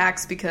understood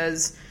tax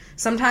because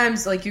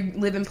sometimes, you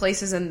live in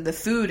places and the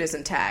food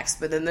isn't taxed,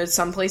 but then there's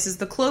some places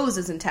the clothes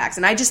isn't taxed,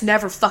 and I just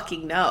never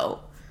fucking know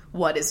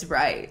what is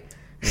right.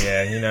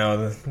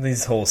 Yeah,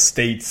 these whole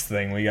states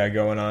thing we got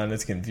going on,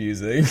 it's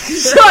confusing.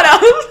 Shut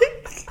up!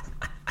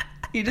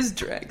 You just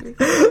dragged me.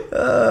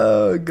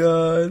 Oh,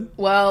 God.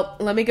 Well,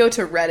 let me go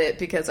to Reddit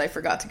because I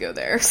forgot to go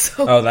there.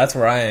 So. Oh, that's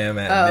where I am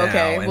at now.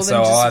 Okay. And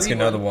so I'll ask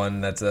another one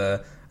that's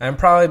I'm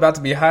probably about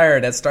to be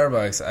hired at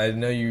Starbucks. I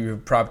know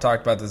you probably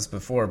talked about this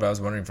before, but I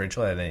was wondering if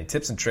Rachel had any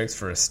tips and tricks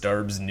for a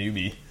Starbs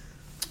newbie.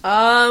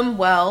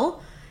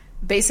 Well...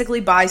 Basically,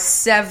 buy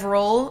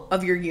several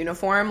of your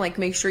uniform.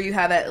 Make sure you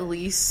have at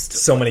least...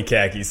 So many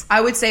khakis.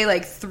 I would say,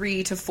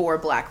 3 to 4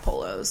 black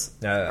polos.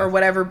 Or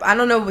whatever. I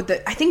don't know.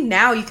 I think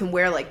now you can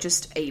wear,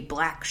 just a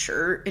black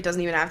shirt. It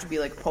doesn't even have to be,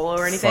 polo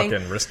or anything.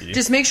 Fucking risky.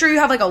 Just make sure you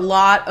have, a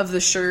lot of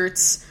the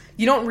shirts.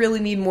 You don't really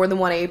need more than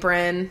one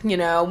apron,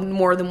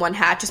 more than one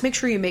hat. Just make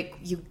sure you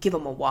give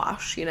them a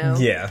wash,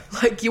 Yeah.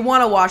 You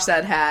want to wash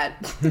that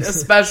hat,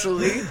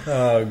 especially.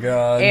 Oh,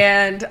 God.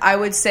 And I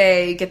would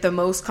say get the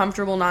most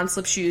comfortable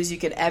non-slip shoes you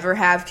could ever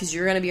have because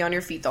you're going to be on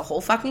your feet the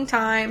whole fucking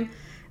time.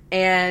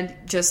 And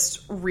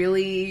just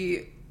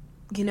really...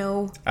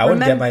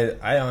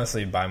 I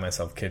honestly buy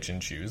myself kitchen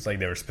shoes. They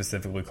were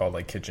specifically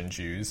called kitchen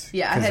shoes.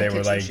 Yeah, I had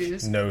kitchen shoes.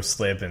 Because they were no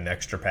slip and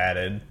extra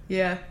padded.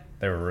 Yeah.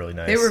 They were really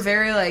nice. They were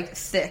very,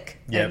 thick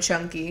and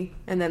chunky.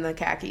 And then the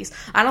khakis.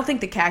 I don't think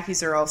the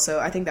khakis are also...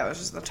 I think that was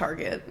just the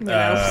Target.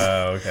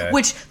 Okay.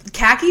 Which,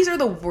 khakis are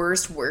the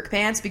worst work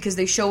pants because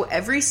they show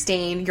every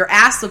stain. Your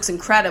ass looks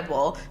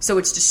incredible, so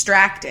it's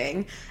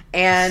distracting.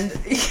 And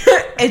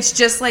it's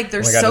just,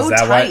 they're so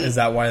tight. Is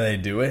that why they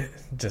do it?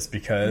 Just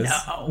because?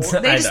 No.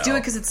 They just do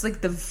it because it's,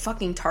 the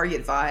fucking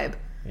Target vibe.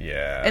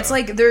 Yeah. It's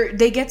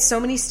they get so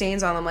many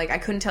stains on them. I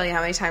couldn't tell you how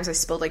many times I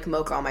spilled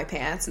mocha on my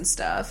pants and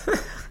stuff.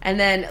 And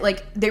then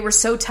they were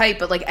so tight,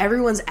 but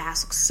everyone's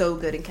ass looks so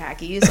good in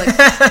khakis.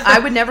 I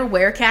would never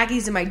wear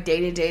khakis in my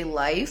day-to-day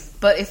life,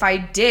 but if I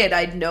did,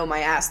 I'd know my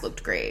ass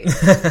looked great.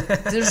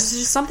 There's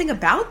just something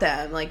about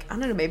them. I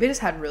don't know, maybe I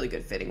just had really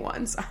good fitting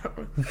ones. I don't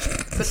know.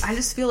 But I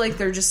just feel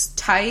they're just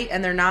tight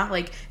and they're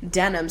not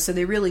denim, so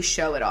they really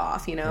show it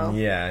off,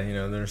 Yeah,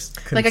 there's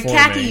a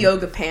khaki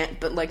yoga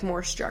pant, but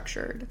more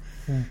structured.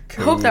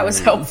 I hope that was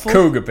helpful.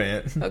 Koga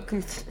pant.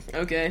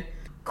 Okay.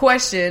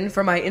 Question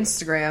from my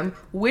Instagram.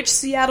 Which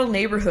Seattle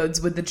neighborhoods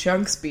would the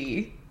Chunks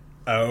be?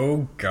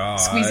 Oh, God.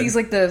 Squeezy's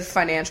the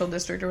financial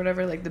district or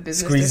whatever, the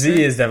business Squeezy district.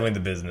 is definitely the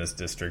business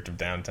district of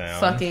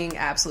downtown. Fucking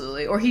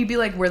absolutely. Or he'd be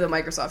where the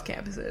Microsoft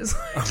campus is.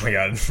 Oh my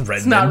God, Redmond.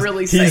 It's not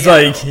really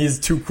Seattle. He's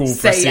too cool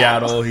for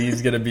Seattle.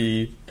 He's gonna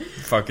be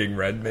fucking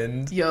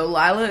Redmond. Yo,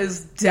 Lila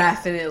is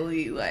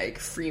definitely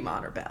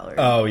Fremont or Ballard.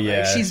 Oh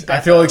yeah. She's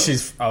I feel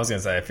she's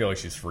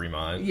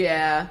Fremont.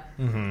 Yeah.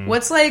 Mm-hmm.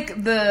 What's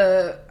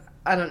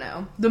I don't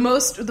know. The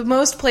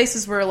most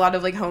places where a lot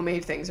of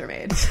homemade things are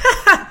made.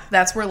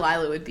 That's where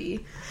Lila would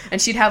be.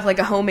 And she'd have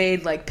a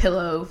homemade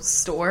pillow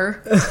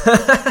store.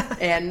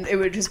 And it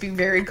would just be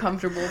very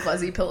comfortable,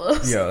 fuzzy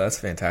pillows. Yo, that's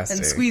fantastic.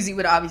 And Squeezy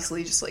would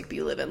obviously just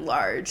be living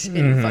large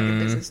in the fucking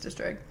business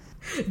district.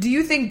 Do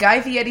you think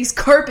Guy Fieri's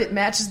carpet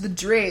matches the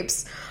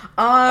drapes?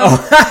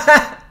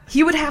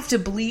 He would have to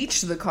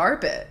bleach the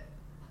carpet.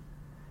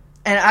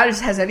 And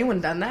has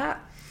anyone done that?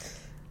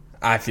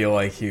 I feel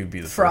he would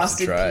be the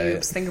Frosted first to try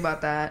pubes. it. Think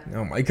about that.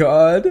 Oh my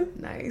God.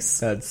 Nice.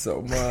 That's so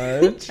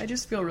much. I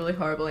just feel really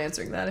horrible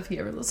answering that if he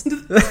ever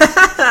listened to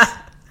this.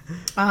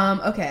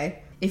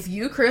 Okay. If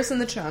you, Chris,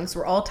 and the Chunks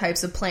were all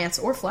types of plants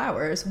or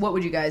flowers, what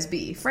would you guys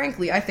be?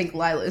 Frankly, I think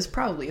Lila is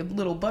probably a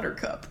little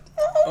buttercup.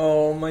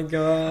 Oh my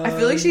God. I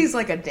feel she's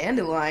a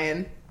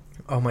dandelion.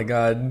 Oh my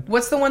God.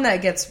 What's the one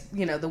that gets,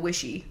 the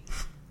wishy?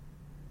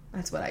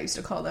 That's what I used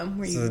to call them.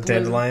 Where so the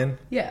dandelion?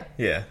 Yeah.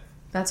 Yeah.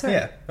 That's her.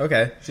 Yeah,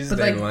 okay. She's a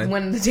dandelion. Like,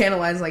 when the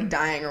dandelion's, like,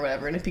 dying or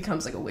whatever, and it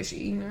becomes, like, a wishy,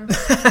 you know?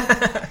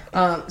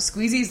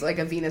 Squeezy's, like,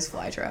 a Venus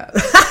flytrap.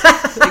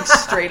 Like,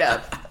 straight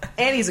up.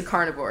 And he's a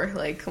carnivore.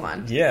 Like, come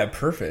on. Yeah,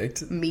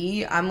 perfect.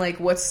 Me, I'm like,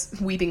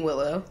 what's Weeping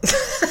Willow?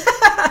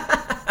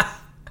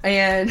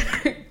 And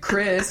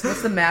Chris,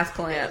 what's the math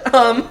plant?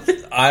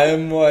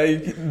 I'm,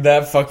 like,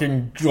 that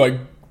fucking, like,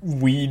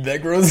 weed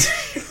that grows...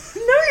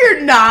 No,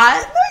 you're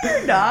not. No,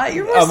 you're not.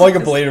 You're I'm like a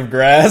blade of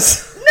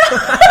grass. No.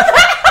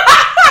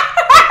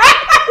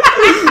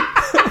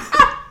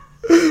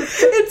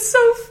 It's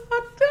so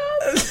fucked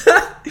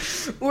up.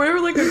 We're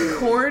like a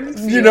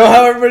cornfield. You know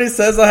how everybody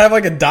says I have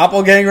like a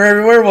doppelganger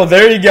everywhere? Well,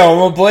 there you go. I'm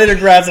a blade of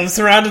grass. I'm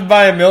surrounded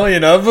by a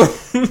million of them.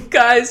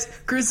 Guys,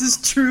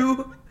 Chris's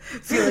true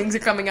feelings are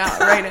coming out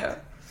right now.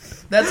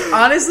 That's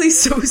honestly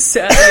so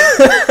sad.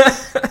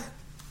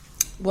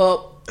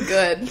 Well,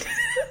 good.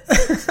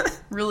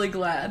 Really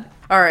glad.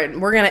 All right,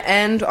 we're going to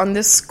end on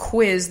this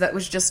quiz that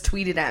was just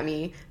tweeted at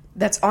me.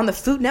 That's on the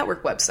Food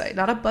Network website,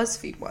 not a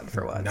BuzzFeed one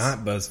for once. Not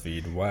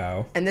BuzzFeed,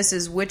 wow. And this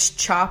is, which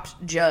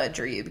Chopped judge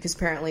are you? Because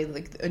apparently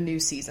like a new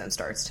season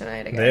starts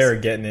tonight, I guess. They're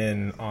getting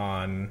in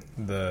on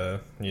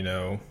the, you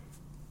know,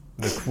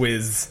 the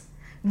quiz.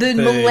 The thing.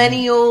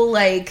 Millennial,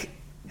 like...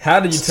 How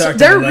do you talk to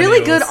They're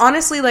really good.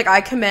 Honestly, like, I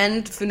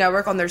commend Food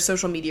Network on their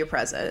social media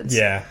presence.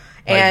 Yeah.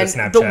 Like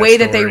and the way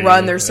that they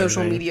run their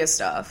social media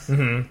stuff.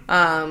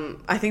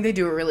 Mm-hmm. I think they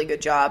do a really good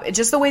job. It's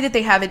just the way that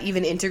they have it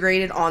even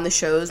integrated on the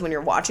shows when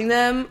you're watching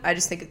them. I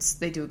just think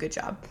they do a good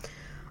job.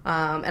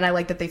 And I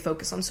like that they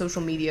focus on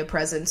social media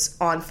presence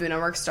on Food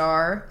Network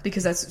Star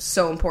because that's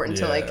so important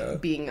to like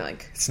being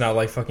like. It's not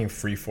like fucking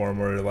Freeform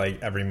where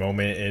like every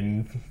moment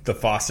in the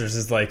Fosters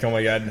is like, oh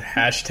my god,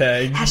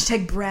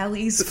 hashtag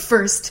Bradley's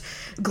first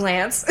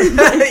glance.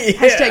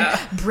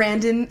 Hashtag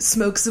Brandon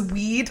smokes a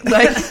weed.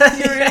 Like,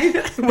 you know what I mean?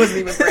 It wasn't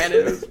even Brandon.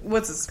 It was,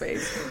 what's his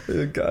face?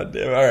 God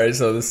damn. All right,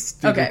 so this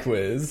stupid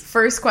quiz.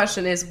 First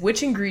question is,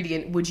 which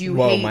ingredient would you hate?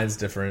 Well, mine's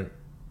different.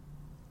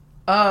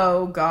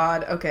 Oh,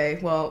 God. Okay,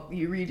 well,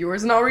 you read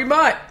yours and I'll read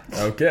mine.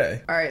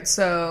 Okay. All right,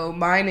 so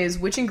mine is,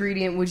 which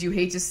ingredient would you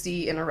hate to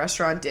see in a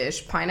restaurant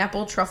dish?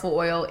 Pineapple, truffle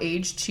oil,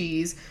 aged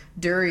cheese,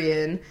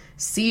 durian,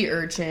 sea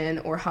urchin,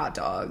 or hot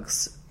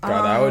dogs?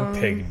 God, I would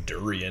pick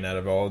durian out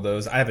of all of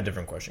those. I have a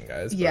different question,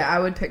 guys. Yeah, I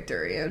would pick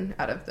durian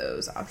out of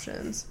those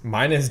options.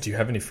 Mine is, do you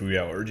have any food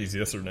allergies?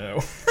 Yes or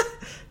no?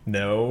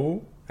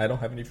 No, I don't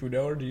have any food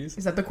allergies.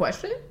 Is that the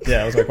question? Yeah,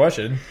 that was my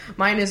question.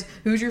 Mine is,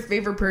 who's your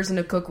favorite person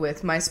to cook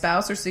with? My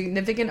spouse or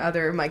significant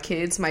other, my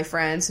kids, my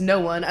friends,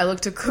 no one. I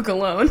look to cook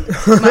alone.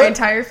 My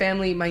entire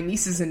family, my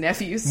nieces and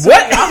nephews.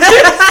 What?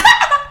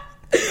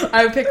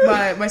 I would pick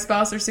my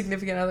spouse or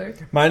significant other.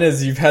 Mine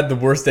is, you've had the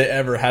worst day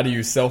ever. How do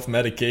you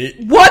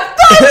self-medicate? What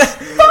the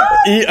fuck?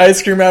 Eat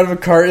ice cream out of a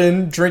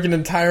carton, drink an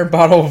entire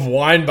bottle of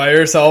wine by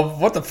yourself.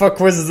 What the fuck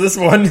quiz is this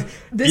one?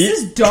 This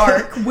is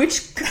dark.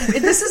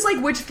 This is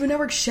like which Food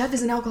Network chef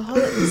is an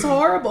alcoholic. It's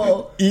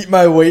horrible. Eat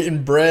my weight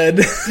in bread.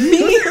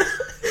 Me?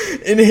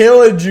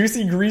 Inhale a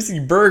juicy, greasy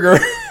burger.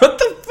 What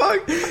the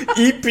fuck?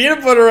 Eat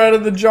peanut butter out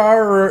of the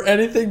jar or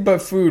anything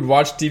but food.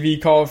 Watch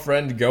TV, call a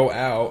friend, go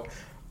out.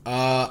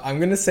 I'm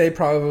gonna say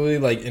probably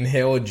like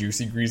inhale a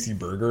juicy, greasy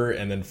burger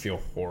and then feel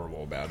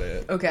horrible about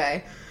it.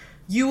 Okay.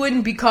 You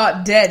wouldn't be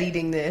caught dead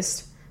eating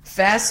this.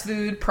 Fast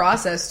food,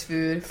 processed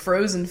food,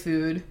 frozen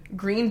food,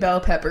 green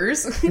bell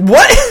peppers.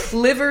 What?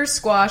 Liver,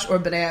 squash, or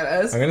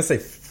bananas. I'm gonna say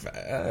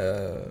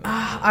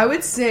I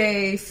would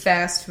say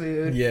fast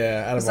food.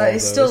 Yeah, out of all of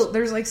those.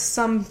 There's like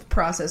some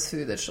processed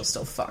food that she'll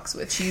still fucks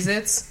with.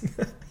 Cheez-Its.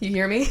 You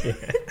hear me? Yeah.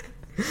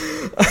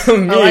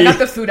 Oh, I got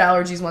the food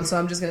allergies one, so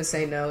I'm just going to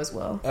say no as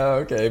well.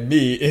 Okay,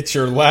 me, it's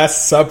your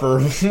last supper.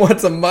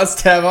 What's a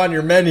must-have on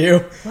your menu?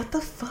 What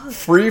the fuck?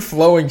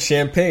 Free-flowing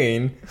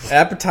champagne,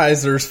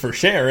 appetizers for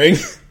sharing.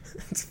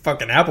 It's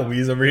fucking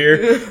Applebee's over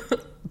here.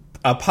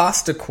 A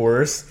pasta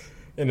course,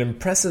 an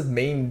impressive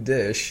main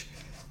dish,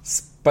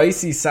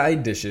 spicy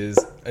side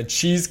dishes, a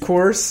cheese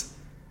course,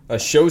 a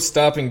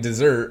show-stopping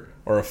dessert,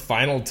 or a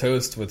final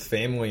toast with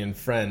family and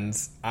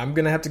friends. I'm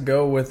going to have to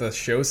go with a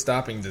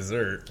show-stopping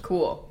dessert.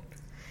 Cool.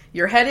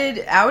 You're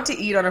headed out to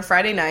eat on a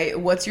Friday night.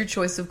 What's your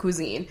choice of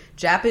cuisine?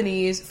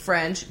 Japanese,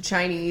 French,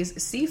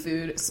 Chinese,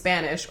 seafood,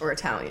 Spanish, or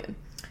Italian?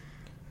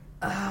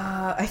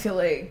 I feel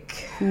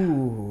like...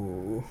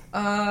 Ooh.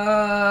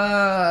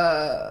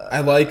 I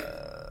like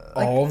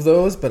all of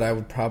those, but I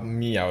would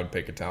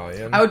pick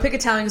Italian. I would pick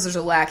Italian because there's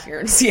a lack here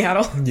in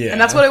Seattle. Yeah.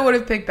 And that's what I would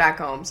have picked back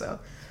home,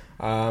 so...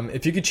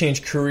 If you could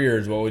change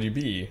careers, what would you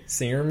be?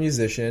 Singer,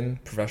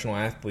 musician, professional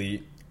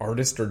athlete,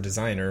 artist or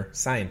designer,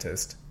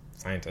 scientist.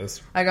 I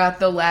got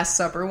the Last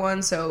Supper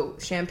one, so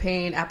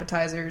champagne,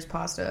 appetizers,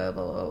 pasta,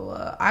 blah, blah,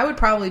 blah. I would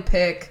probably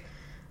pick...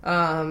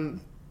 I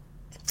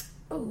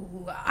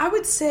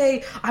would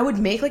say I would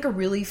make like a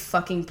really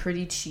fucking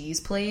pretty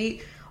cheese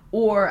plate,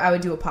 or I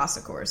would do a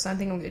pasta course. I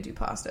think I'm going to do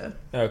pasta.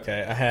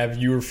 Okay, I have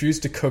you refuse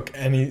to cook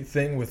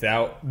anything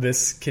without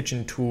this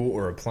kitchen tool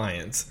or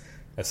appliance.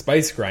 A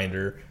spice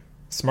grinder,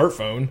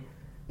 smartphone,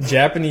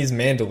 Japanese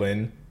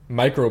mandolin,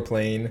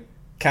 microplane,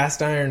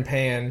 cast iron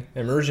pan,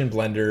 immersion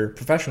blender,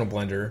 professional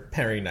blender,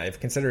 paring knife.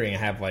 Considering I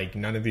have like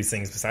none of these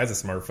things besides a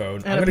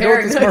smartphone, I'm going to go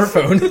with the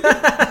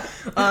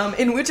smartphone.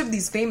 In which of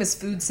these famous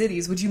food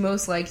cities would you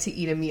most like to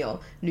eat a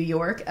meal? New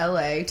York,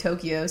 LA,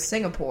 Tokyo,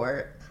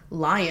 Singapore,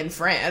 Lyon,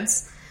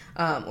 France,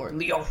 or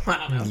Lyon.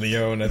 I don't know.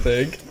 Lyon, I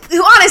think.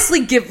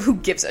 Honestly, who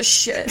gives a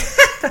shit?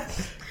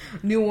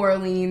 New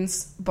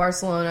Orleans,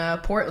 Barcelona,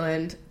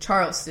 Portland,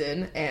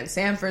 Charleston, and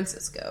San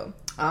Francisco.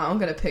 I'm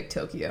going to pick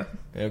Tokyo.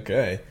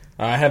 Okay.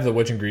 I have the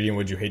which ingredient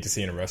would you hate to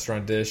see in a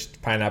restaurant dish?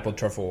 Pineapple,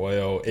 truffle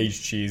oil,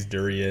 aged cheese,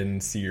 durian,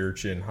 sea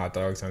urchin, hot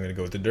dogs. I'm going to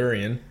go with the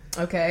durian.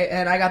 Okay,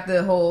 and I got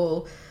the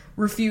whole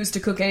refuse to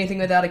cook anything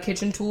without a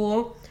kitchen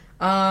tool.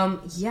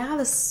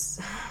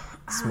 Smartphone.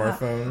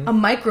 A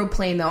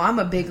microplane, though. I'm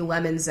a big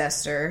lemon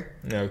zester.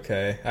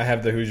 Okay. I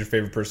have the who's your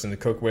favorite person to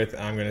cook with.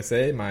 I'm going to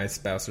say my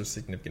spouse or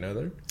significant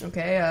other.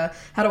 Okay.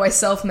 How do I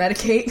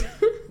self-medicate?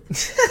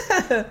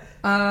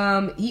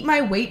 Eat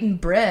my weight in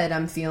bread,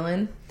 I'm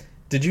feeling.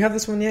 Did you have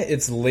this one yet?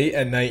 It's late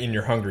at night and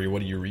you're hungry.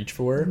 What do you reach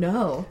for?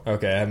 No.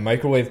 Okay. I have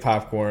microwave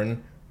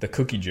popcorn, the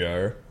cookie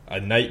jar, a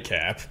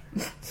nightcap,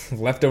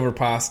 leftover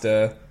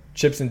pasta,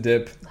 chips and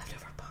dip,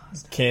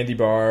 candy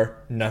bar,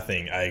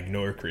 nothing. I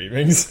ignore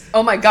cravings.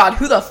 Oh my god,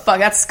 who the fuck?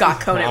 That's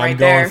Scott Conant right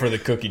there. I'm going for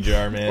the cookie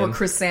jar, man. Or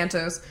Chris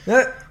Santos.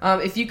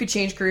 If you could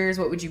change careers,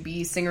 what would you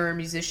be? Singer or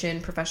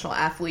musician, professional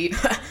athlete,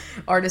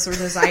 artist or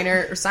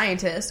designer, or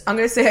scientist? I'm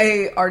going to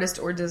say artist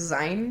or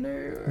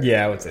designer.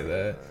 Yeah, I would say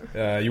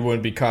that. You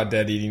wouldn't be caught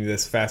dead eating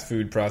this fast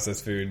food,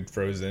 processed food,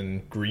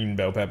 frozen, green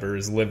bell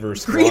peppers, liver,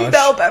 squash. Green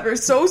bell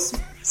peppers,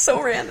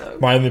 so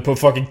random. Why didn't they put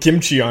fucking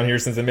kimchi on here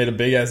since they made a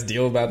big ass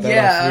deal about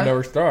that on Food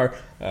Network Star?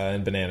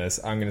 And bananas.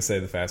 I'm going to say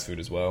the fast food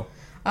as well.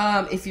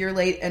 If you're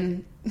late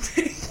and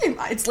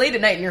it's late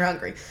at night and you're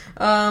hungry,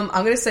 I'm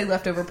going to say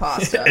leftover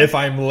pasta. If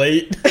I'm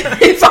late?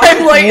 If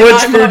I'm late,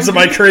 which foods am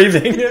I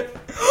craving?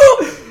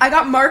 I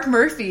got Mark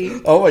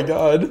Murphy. Oh my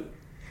god.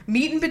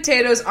 Meat and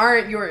potatoes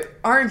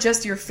aren't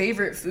just your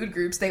favorite food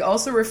groups. They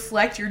also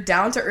reflect your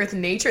down-to-earth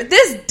nature.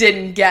 This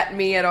didn't get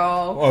me at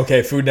all.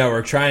 Okay, Food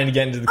Network, trying to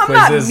get into the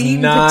quizzes. Not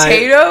meat and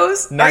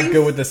potatoes. Not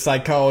good with the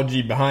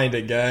psychology behind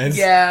it, guys.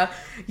 Yeah.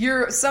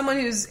 You're someone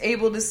who's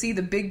able to see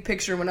the big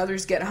picture when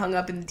others get hung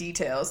up in the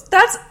details.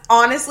 That's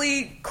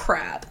honestly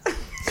crap.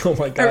 Oh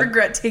my god. I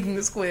regret taking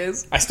this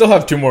quiz. I still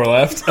have 2 more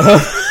left.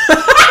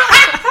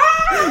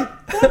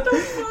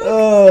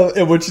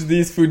 In which of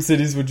these food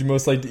cities would you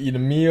most like to eat a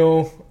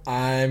meal?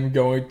 I'm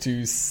going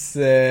to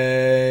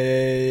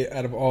say,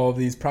 out of all of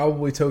these,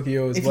 probably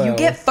Tokyo as well. If you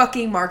get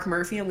fucking Mark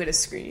Murphy, I'm going to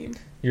scream.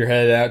 You're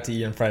headed out to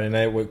eat on Friday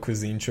night. What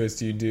cuisine choice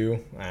do you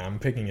do? I'm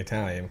picking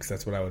Italian because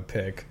that's what I would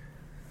pick.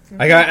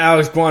 I got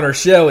Alex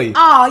Guarnaschelli.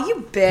 Aw,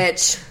 you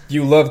bitch.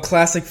 You love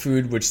classic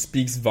food, which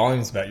speaks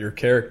volumes about your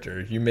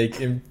character. You make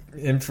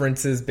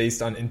inferences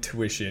based on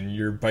intuition.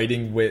 Your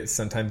biting wit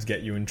sometimes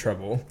get you in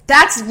trouble.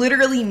 That's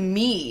literally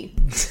me.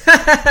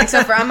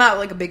 Except for I'm not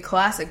like a big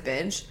classic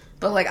binge.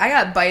 But like I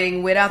got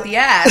biting wit out the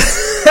ass.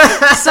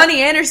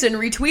 Sonny Anderson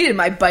retweeted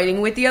my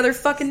biting wit the other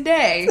fucking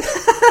day.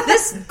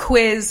 This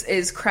quiz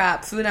is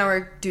crap. Food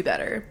Network, do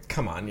better.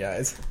 Come on,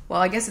 guys. Well,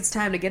 I guess it's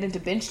time to get into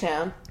Binge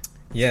Town.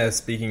 Yeah,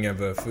 speaking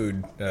of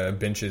food,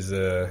 Binge is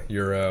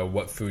your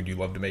what food you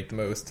love to make the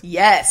most.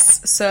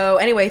 Yes. So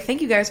anyway,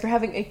 thank you guys for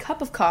having a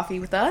cup of coffee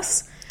with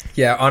us.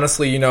 Yeah,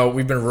 honestly,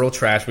 we've been real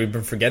trash. We've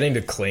been forgetting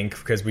to clink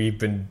because we've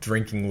been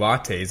drinking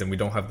lattes and we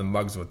don't have the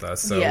mugs with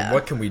us. So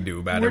what can we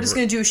do about it? We're just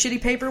going to do a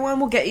shitty paper one.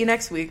 We'll get you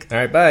next week. All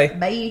right, bye.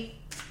 Bye.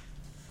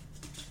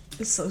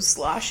 It's so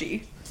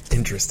sloshy.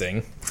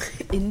 Interesting.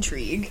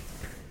 Intrigue.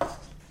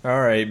 All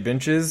right,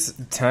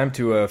 Binges, time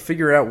to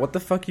figure out what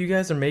the fuck you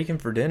guys are making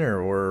for dinner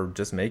or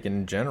just making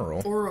in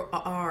general. Or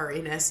are,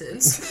 in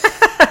essence.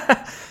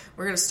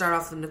 We're going to start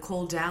off with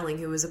Nicole Dowling,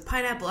 who is a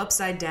pineapple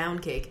upside down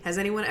cake. Has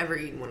anyone ever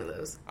eaten one of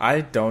those?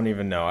 I don't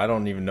even know. I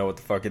don't even know what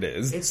the fuck it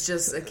is. It's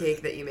just a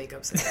cake that you make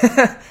upside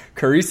down.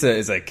 Carissa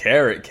is a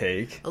carrot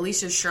cake.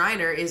 Alicia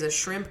Schreiner is a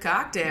shrimp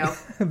cocktail.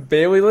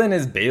 Bailey Lynn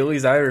is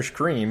Bailey's Irish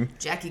cream.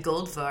 Jackie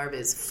Goldfarb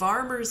is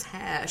farmer's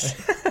hash.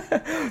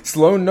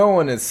 Sloan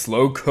Nolan is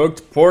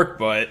slow-cooked pork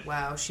butt.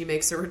 Wow, she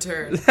makes a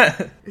return.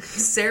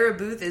 Sarah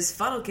Booth is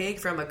funnel cake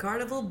from a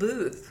carnival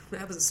booth.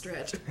 That was a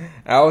stretch.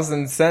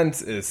 Allison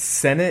Sense is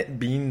Senate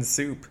bean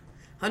soup.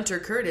 Hunter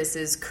Curtis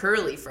is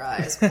curly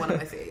fries, one of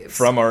my faves.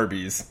 From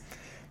Arby's.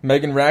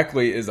 Megan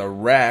Rackley is a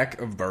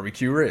rack of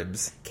barbecue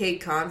ribs.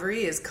 Kate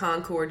Convery is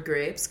Concord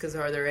grapes, because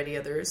are there any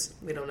others?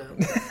 We don't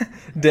know.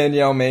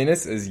 Danielle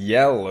Manus is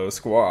yellow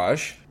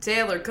squash.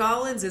 Taylor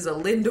Collins is a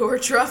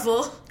Lindor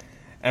truffle.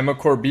 Emma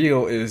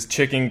Corbeil is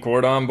chicken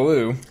cordon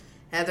bleu.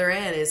 Heather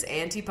Ann is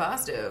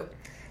antipasto.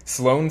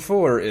 Sloan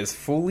Fuller is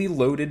fully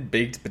loaded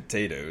baked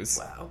potatoes.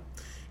 Wow.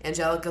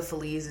 Angelica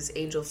Feliz is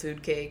angel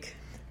food cake.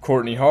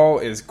 Courtney Hall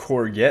is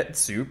courgette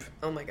soup.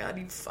 Oh my god,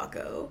 you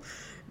fucko.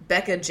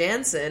 Becca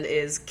Jansen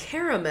is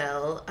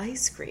caramel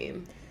ice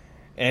cream.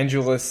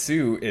 Angela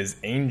Sue is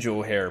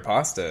angel hair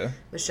pasta.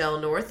 Michelle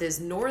North is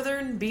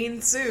northern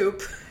bean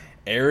soup.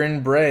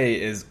 Aaron Bray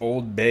is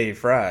Old Bay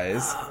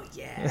fries. Oh,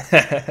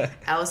 yeah.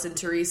 Allison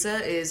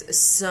Teresa is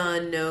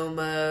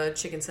Sonoma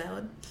chicken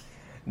salad.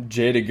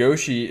 Jada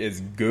Goshi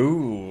is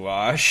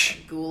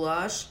goulash.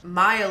 Goulash.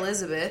 My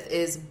Elizabeth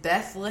is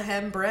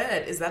Bethlehem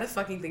bread. Is that a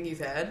fucking thing you've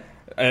had?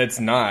 It's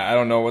not. I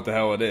don't know what the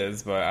hell it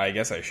is, but I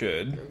guess I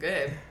should.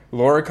 Okay.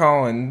 Laura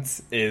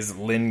Collins is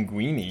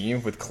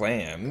linguine with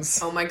clams.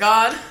 Oh my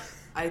god.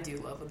 I do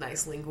love a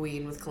nice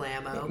linguine with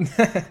clam-o.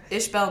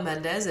 Ishbel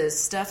Mendez is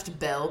stuffed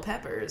bell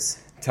peppers.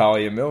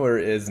 Talia Miller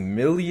is $1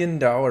 million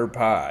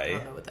pie. I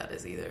don't know what that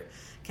is either.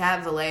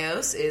 Kat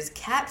Vallejos is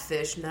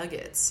catfish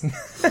nuggets.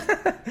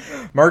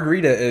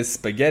 Margarita is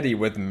spaghetti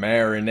with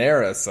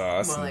marinara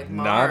sauce. More like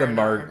not a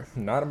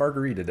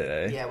margarita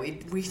today. Yeah, we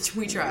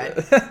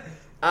tried.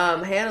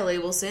 Hannah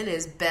Labelson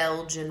is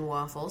Belgian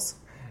waffles.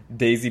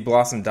 Daisy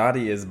Blossom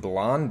Dottie is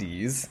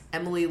blondies.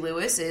 Emily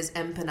Lewis is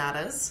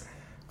empanadas.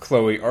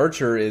 Chloe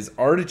Archer is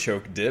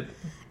artichoke dip.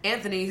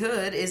 Anthony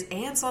Hood is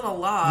ants on a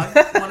log,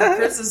 one of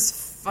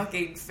Chris's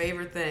fucking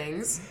favorite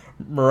things.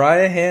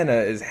 Mariah Hanna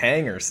is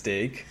hanger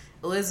steak.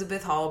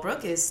 Elizabeth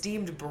Hallbrook is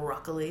steamed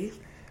broccoli.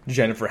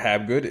 Jennifer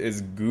Habgood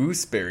is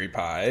gooseberry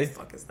pie. What the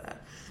fuck is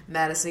that?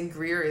 Madison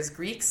Greer is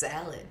Greek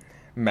salad.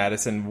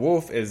 Madison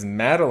Wolfe is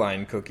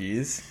Madeline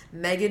cookies.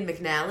 Megan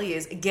McNally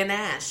is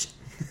ganache.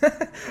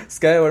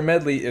 Skylar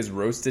Medley is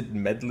roasted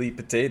medley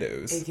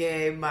potatoes.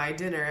 AKA my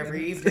dinner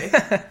every evening.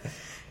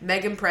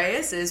 Megan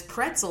Preyes is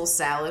pretzel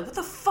salad. What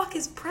the fuck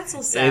is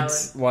pretzel salad?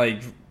 It's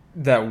like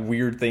that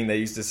weird thing they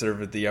used to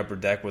serve at the upper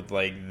deck with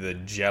like the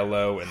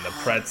jello and the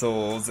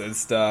pretzels and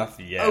stuff.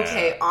 Yeah.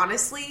 Okay,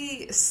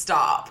 honestly,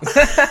 stop.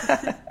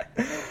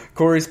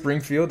 Corey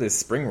Springfield is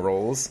spring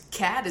rolls.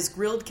 Cat is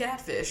grilled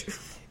catfish.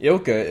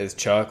 Ilka is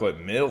chocolate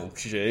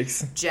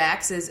milkshakes.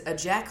 Jax is a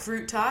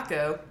jackfruit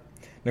taco.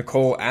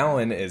 Nicole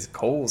Allen is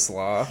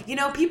coleslaw. You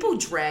know, people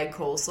drag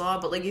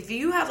coleslaw, but like if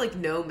you have like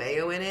no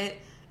mayo in it,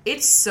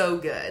 it's so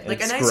good. Like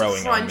it's a nice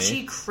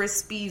crunchy,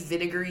 crispy,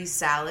 vinegary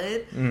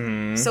salad.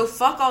 Mm-hmm. So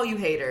fuck all you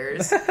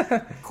haters.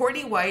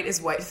 Courtney White is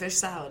whitefish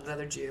salad,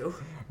 another Jew.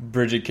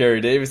 Bridget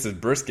Carey Davis is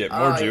brisket,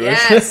 more Jewish.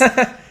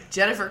 Yes.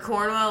 Jennifer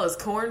Cornwell is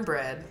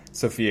cornbread.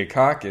 Sophia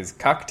Koch is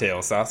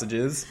cocktail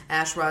sausages.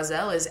 Ash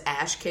Roselle is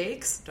ash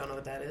cakes. Don't know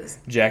what that is.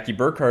 Jackie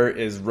Burkhart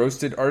is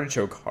roasted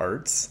artichoke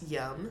hearts.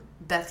 Yum.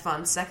 Beth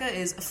Fonseca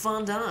is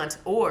fondant,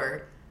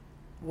 or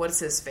what's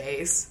his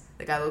face?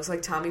 The guy looks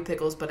like Tommy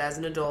Pickles, but as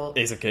an adult.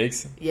 Ace of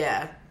Cakes?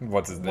 Yeah.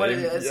 What's his name? What it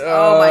is?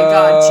 Oh my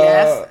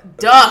god,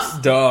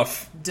 Jeff.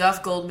 Duff.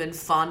 Duff Goldman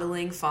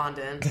fondling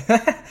fondant.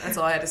 That's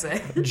all I had to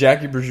say.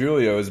 Jackie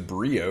Bergiulio is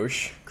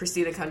brioche.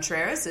 Christina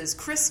Contreras is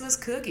Christmas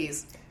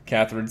cookies.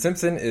 Catherine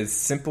Simpson is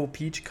simple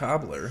peach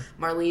cobbler.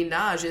 Marlene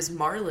Naj is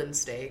marlin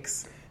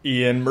steaks.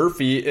 Ian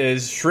Murphy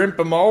is shrimp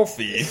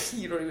amalfi.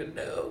 You don't even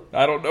know.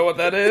 I don't know what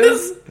that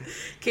is.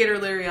 Cater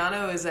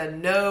Liriano is a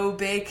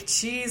no-bake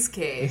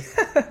cheesecake.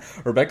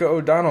 Rebecca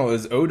O'Donnell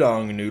is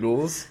odong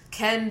noodles.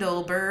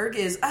 Kendall Berg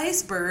is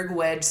iceberg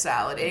wedge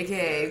salad,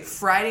 a.k.a.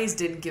 Fridays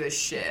didn't give a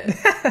shit.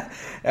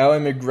 Allie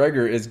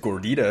McGregor is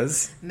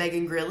gorditas.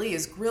 Megan Grilly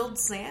is grilled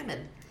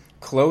salmon.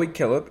 Chloe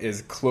Killip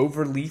is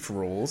clover leaf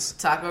rolls.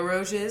 Taco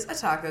Roche is a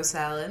taco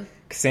salad.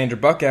 Cassandra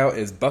Buckout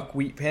is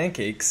buckwheat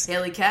pancakes.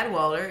 Haley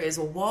Cadwallader is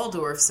a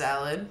Waldorf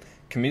salad.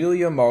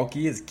 Camellia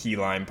Malky is key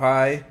lime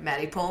pie.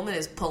 Maddie Pullman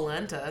is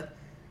polenta.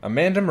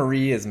 Amanda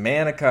Marie is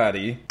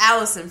manicotti.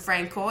 Allison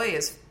Francois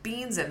is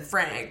beans and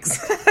franks.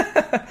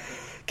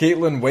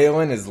 Caitlin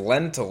Whalen is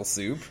lentil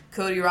soup.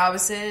 Cody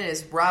Robinson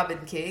is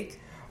robin cake.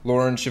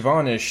 Lauren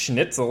Siobhan is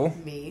schnitzel.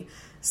 Me.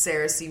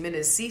 Sarah Seaman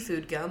is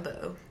seafood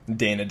gumbo.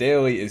 Dana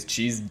Daly is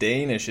cheese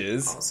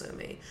danishes. Also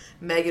me.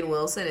 Megan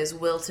Wilson is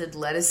wilted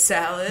lettuce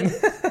salad.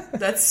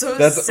 That's so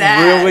That's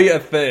sad. really a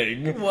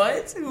thing.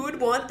 What? Who would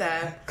want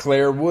that?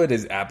 Claire Wood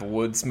is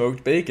applewood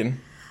smoked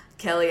bacon.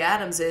 Kelly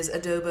Adams is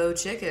adobo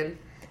chicken.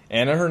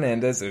 Anna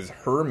Hernandez is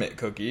hermit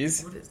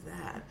cookies. What is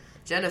that?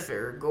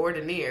 Jennifer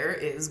Gordonier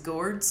is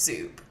gourd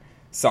soup.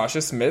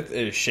 Sasha Smith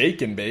is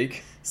shake and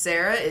bake.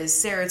 Sarah is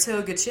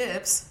Saratoga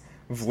chips.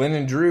 Vlyn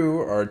and Drew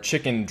are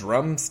chicken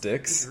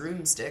drumsticks.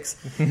 Broomsticks.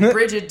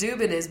 Bridget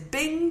Dubin is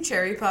Bing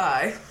cherry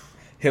pie.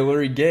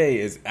 Hillary Gay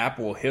is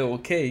Apple Hill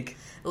cake.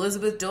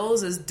 Elizabeth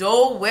Doles is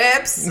Dole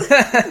Whips.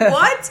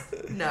 What?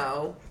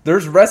 No.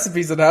 There's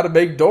recipes on how to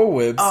make Dole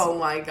Whips. Oh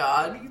my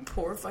god, you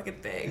poor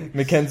fucking thing.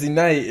 Mackenzie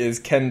Knight is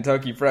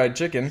Kentucky Fried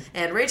Chicken.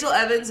 And Rachel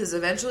Evans is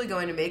eventually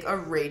going to make a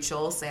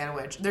Rachel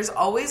sandwich. There's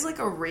always like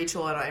a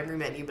Rachel on every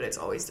menu, but it's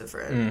always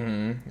different.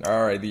 Mm-hmm.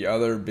 Alright, the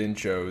other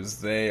binchos,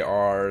 they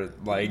are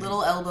like...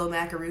 Little elbow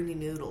macaroni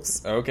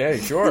noodles. Okay,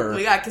 sure.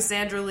 We got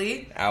Cassandra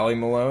Lee. Allie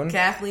Malone.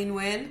 Kathleen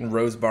Wynn. And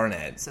Rose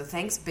Barnett. So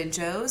thanks,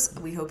 binchos.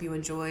 We hope you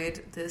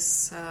enjoyed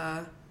this...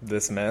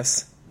 this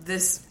mess.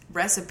 this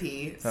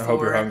recipe I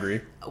hope you're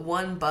hungry.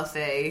 One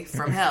buffet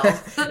from hell.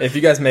 If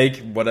you guys make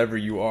whatever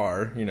you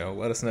are,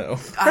 let us know.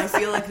 I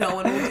feel like no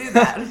one will do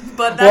that,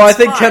 but that's well, I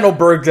think Kendall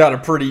Berg got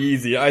it pretty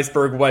easy.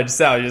 Iceberg wedge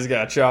salad, you just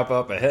gotta chop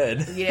up a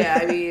head. Yeah,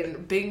 I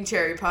mean, Bing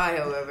cherry pie,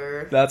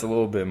 however, that's a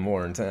little bit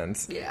more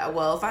intense. Yeah,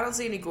 well, if I don't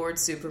see any gourd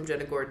soup from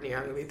Jenna Gordon,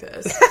 I'm gonna be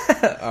pissed.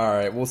 All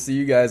right, we'll see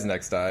you guys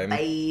next time.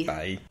 Bye.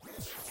 Bye.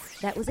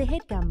 That was a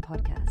HeadGum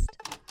podcast.